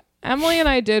 saying, Emily and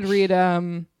I did read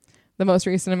the most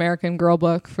recent American Girl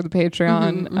book for the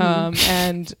Patreon.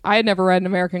 And I had never read an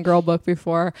American Girl book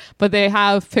before, but they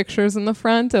have pictures in the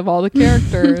front of all the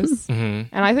characters. And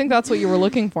I think that's what you were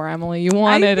looking for, Emily. You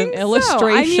wanted an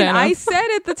illustration. I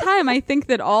said at the time, I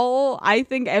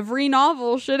think every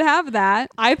novel should have that.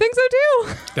 I think so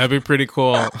too. That'd be pretty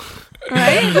cool.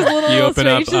 Right? Just little You open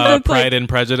up illustrations. Pride and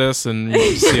Prejudice and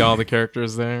you see all the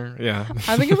characters there. Yeah.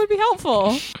 I think it would be helpful.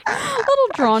 Little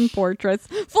drawn portraits,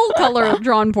 full color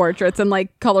drawn portraits and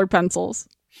like colored pencils.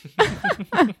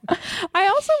 I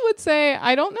also would say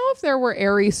I don't know if there were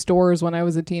Aerie stores when I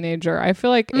was a teenager. I feel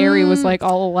like Aerie was like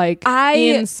all like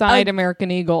inside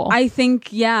American Eagle. I think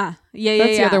that's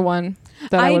the other one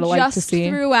that I would have liked to see. I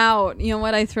just threw out,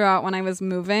 what I threw out when I was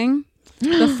moving?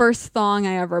 The first thong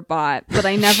I ever bought that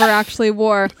I never actually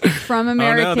wore from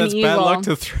American Eagle. Oh no, that's bad luck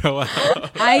to throw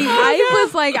out. I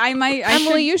was like,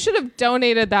 Emily, you should have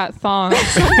donated that thong.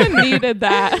 Someone needed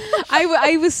that.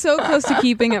 I was so close to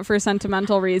keeping it for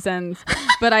sentimental reasons,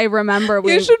 but I remember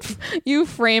you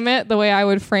frame it the way I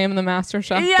would frame the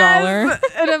MasterChef dollar.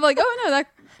 And I'm like, oh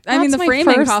no, the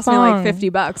framing cost me like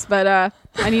 $50, but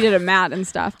I needed a mat and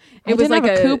stuff. It was like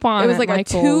a coupon. It was like a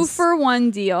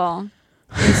 2-for-1 deal.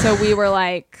 And so we were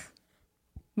like,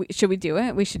 should we do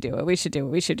it? We should do it. We should do it.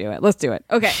 We should do it. Let's do it.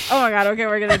 Okay. Oh my God. Okay.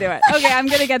 We're going to do it. Okay. I'm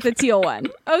going to get the teal one.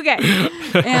 Okay.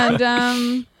 And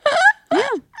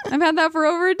I've had that for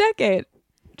over a decade.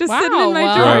 Just sitting in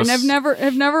my drawer, Gross. and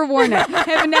I've never worn it.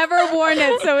 I've never worn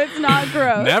it, so it's not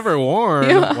gross. Never worn.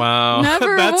 Yeah. Wow. Never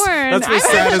worn. That's the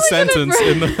saddest sentence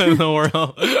in the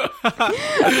world.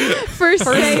 For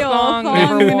sale, thong thong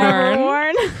never never worn.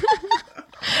 worn.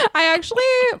 I actually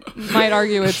might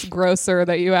argue it's grosser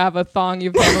that you have a thong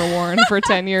you've never worn for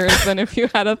 10 years than if you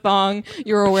had a thong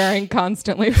you were wearing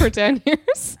constantly for 10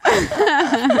 years.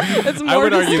 It's more I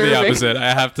would argue the disturbing. opposite,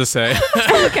 I have to say.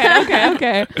 Okay. I'm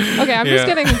just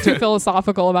getting too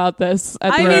philosophical about this.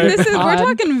 We're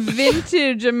talking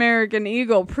vintage American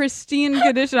Eagle, pristine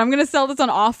condition. I'm going to sell this on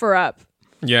OfferUp.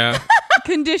 Yeah.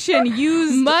 Condition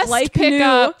used Must like pick new.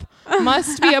 up.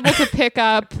 Must be able to pick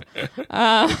up.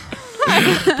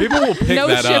 People will pick No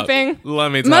that shipping. up.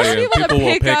 Let me tell Must be you. able to People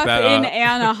will pick pick up that in up.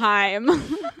 Anaheim.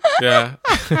 Yeah.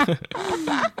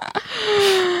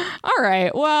 All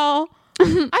right. Well,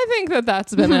 I think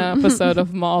that's been an episode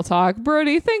of Mall Talk.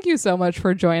 Brodie, thank you so much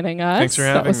for joining us. Thanks for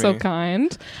having That was so me.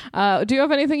 kind. Do you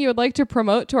have anything you would like to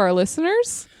promote to our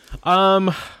listeners?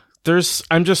 I'm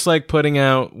just like putting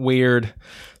out weird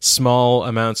small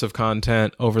amounts of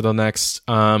content over the next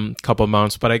couple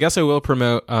months, but I guess I will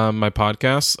promote my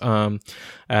podcast. I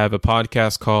have a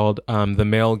podcast called The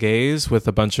Male Gaze with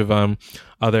a bunch of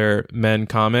other men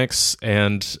comics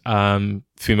and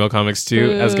female comics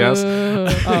too as guests.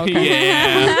 Oh, okay.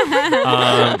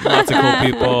 Yeah. Lots of cool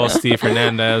people. Steve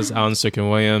Hernandez, Alan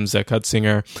Sticken-Williams, Zach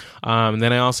Hutzinger. And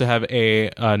then I also have a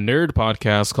nerd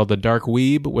podcast called The Dark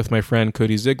Weeb with my friend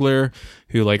Cody Ziegler,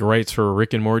 who like writes for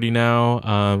Rick and Morty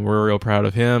now. We're real proud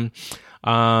of him.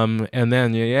 And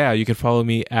then, you can follow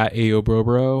me at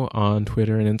AyoBroBro on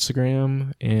Twitter and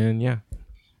Instagram. And yeah.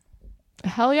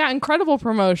 Hell yeah, incredible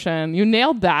promotion. You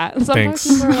nailed that. Sometimes Thanks.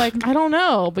 people are like, I don't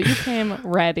know, but you came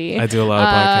ready. I do a lot of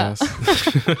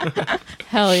podcasts.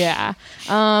 Hell yeah.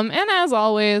 And as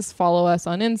always, follow us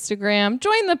on Instagram.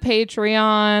 Join the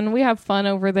Patreon. We have fun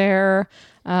over there,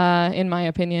 in my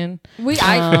opinion.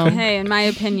 Hey, in my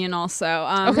opinion also.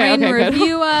 Rate and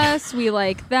review us. We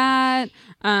like that.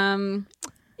 Email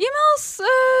us,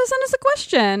 send us a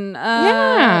question.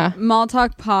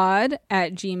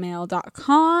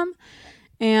 malltalkpod@gmail.com.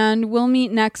 And we'll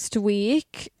meet next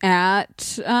week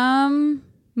at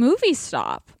Movie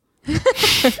Stop. All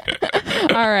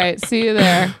right. See you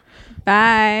there.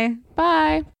 Bye.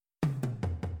 Bye.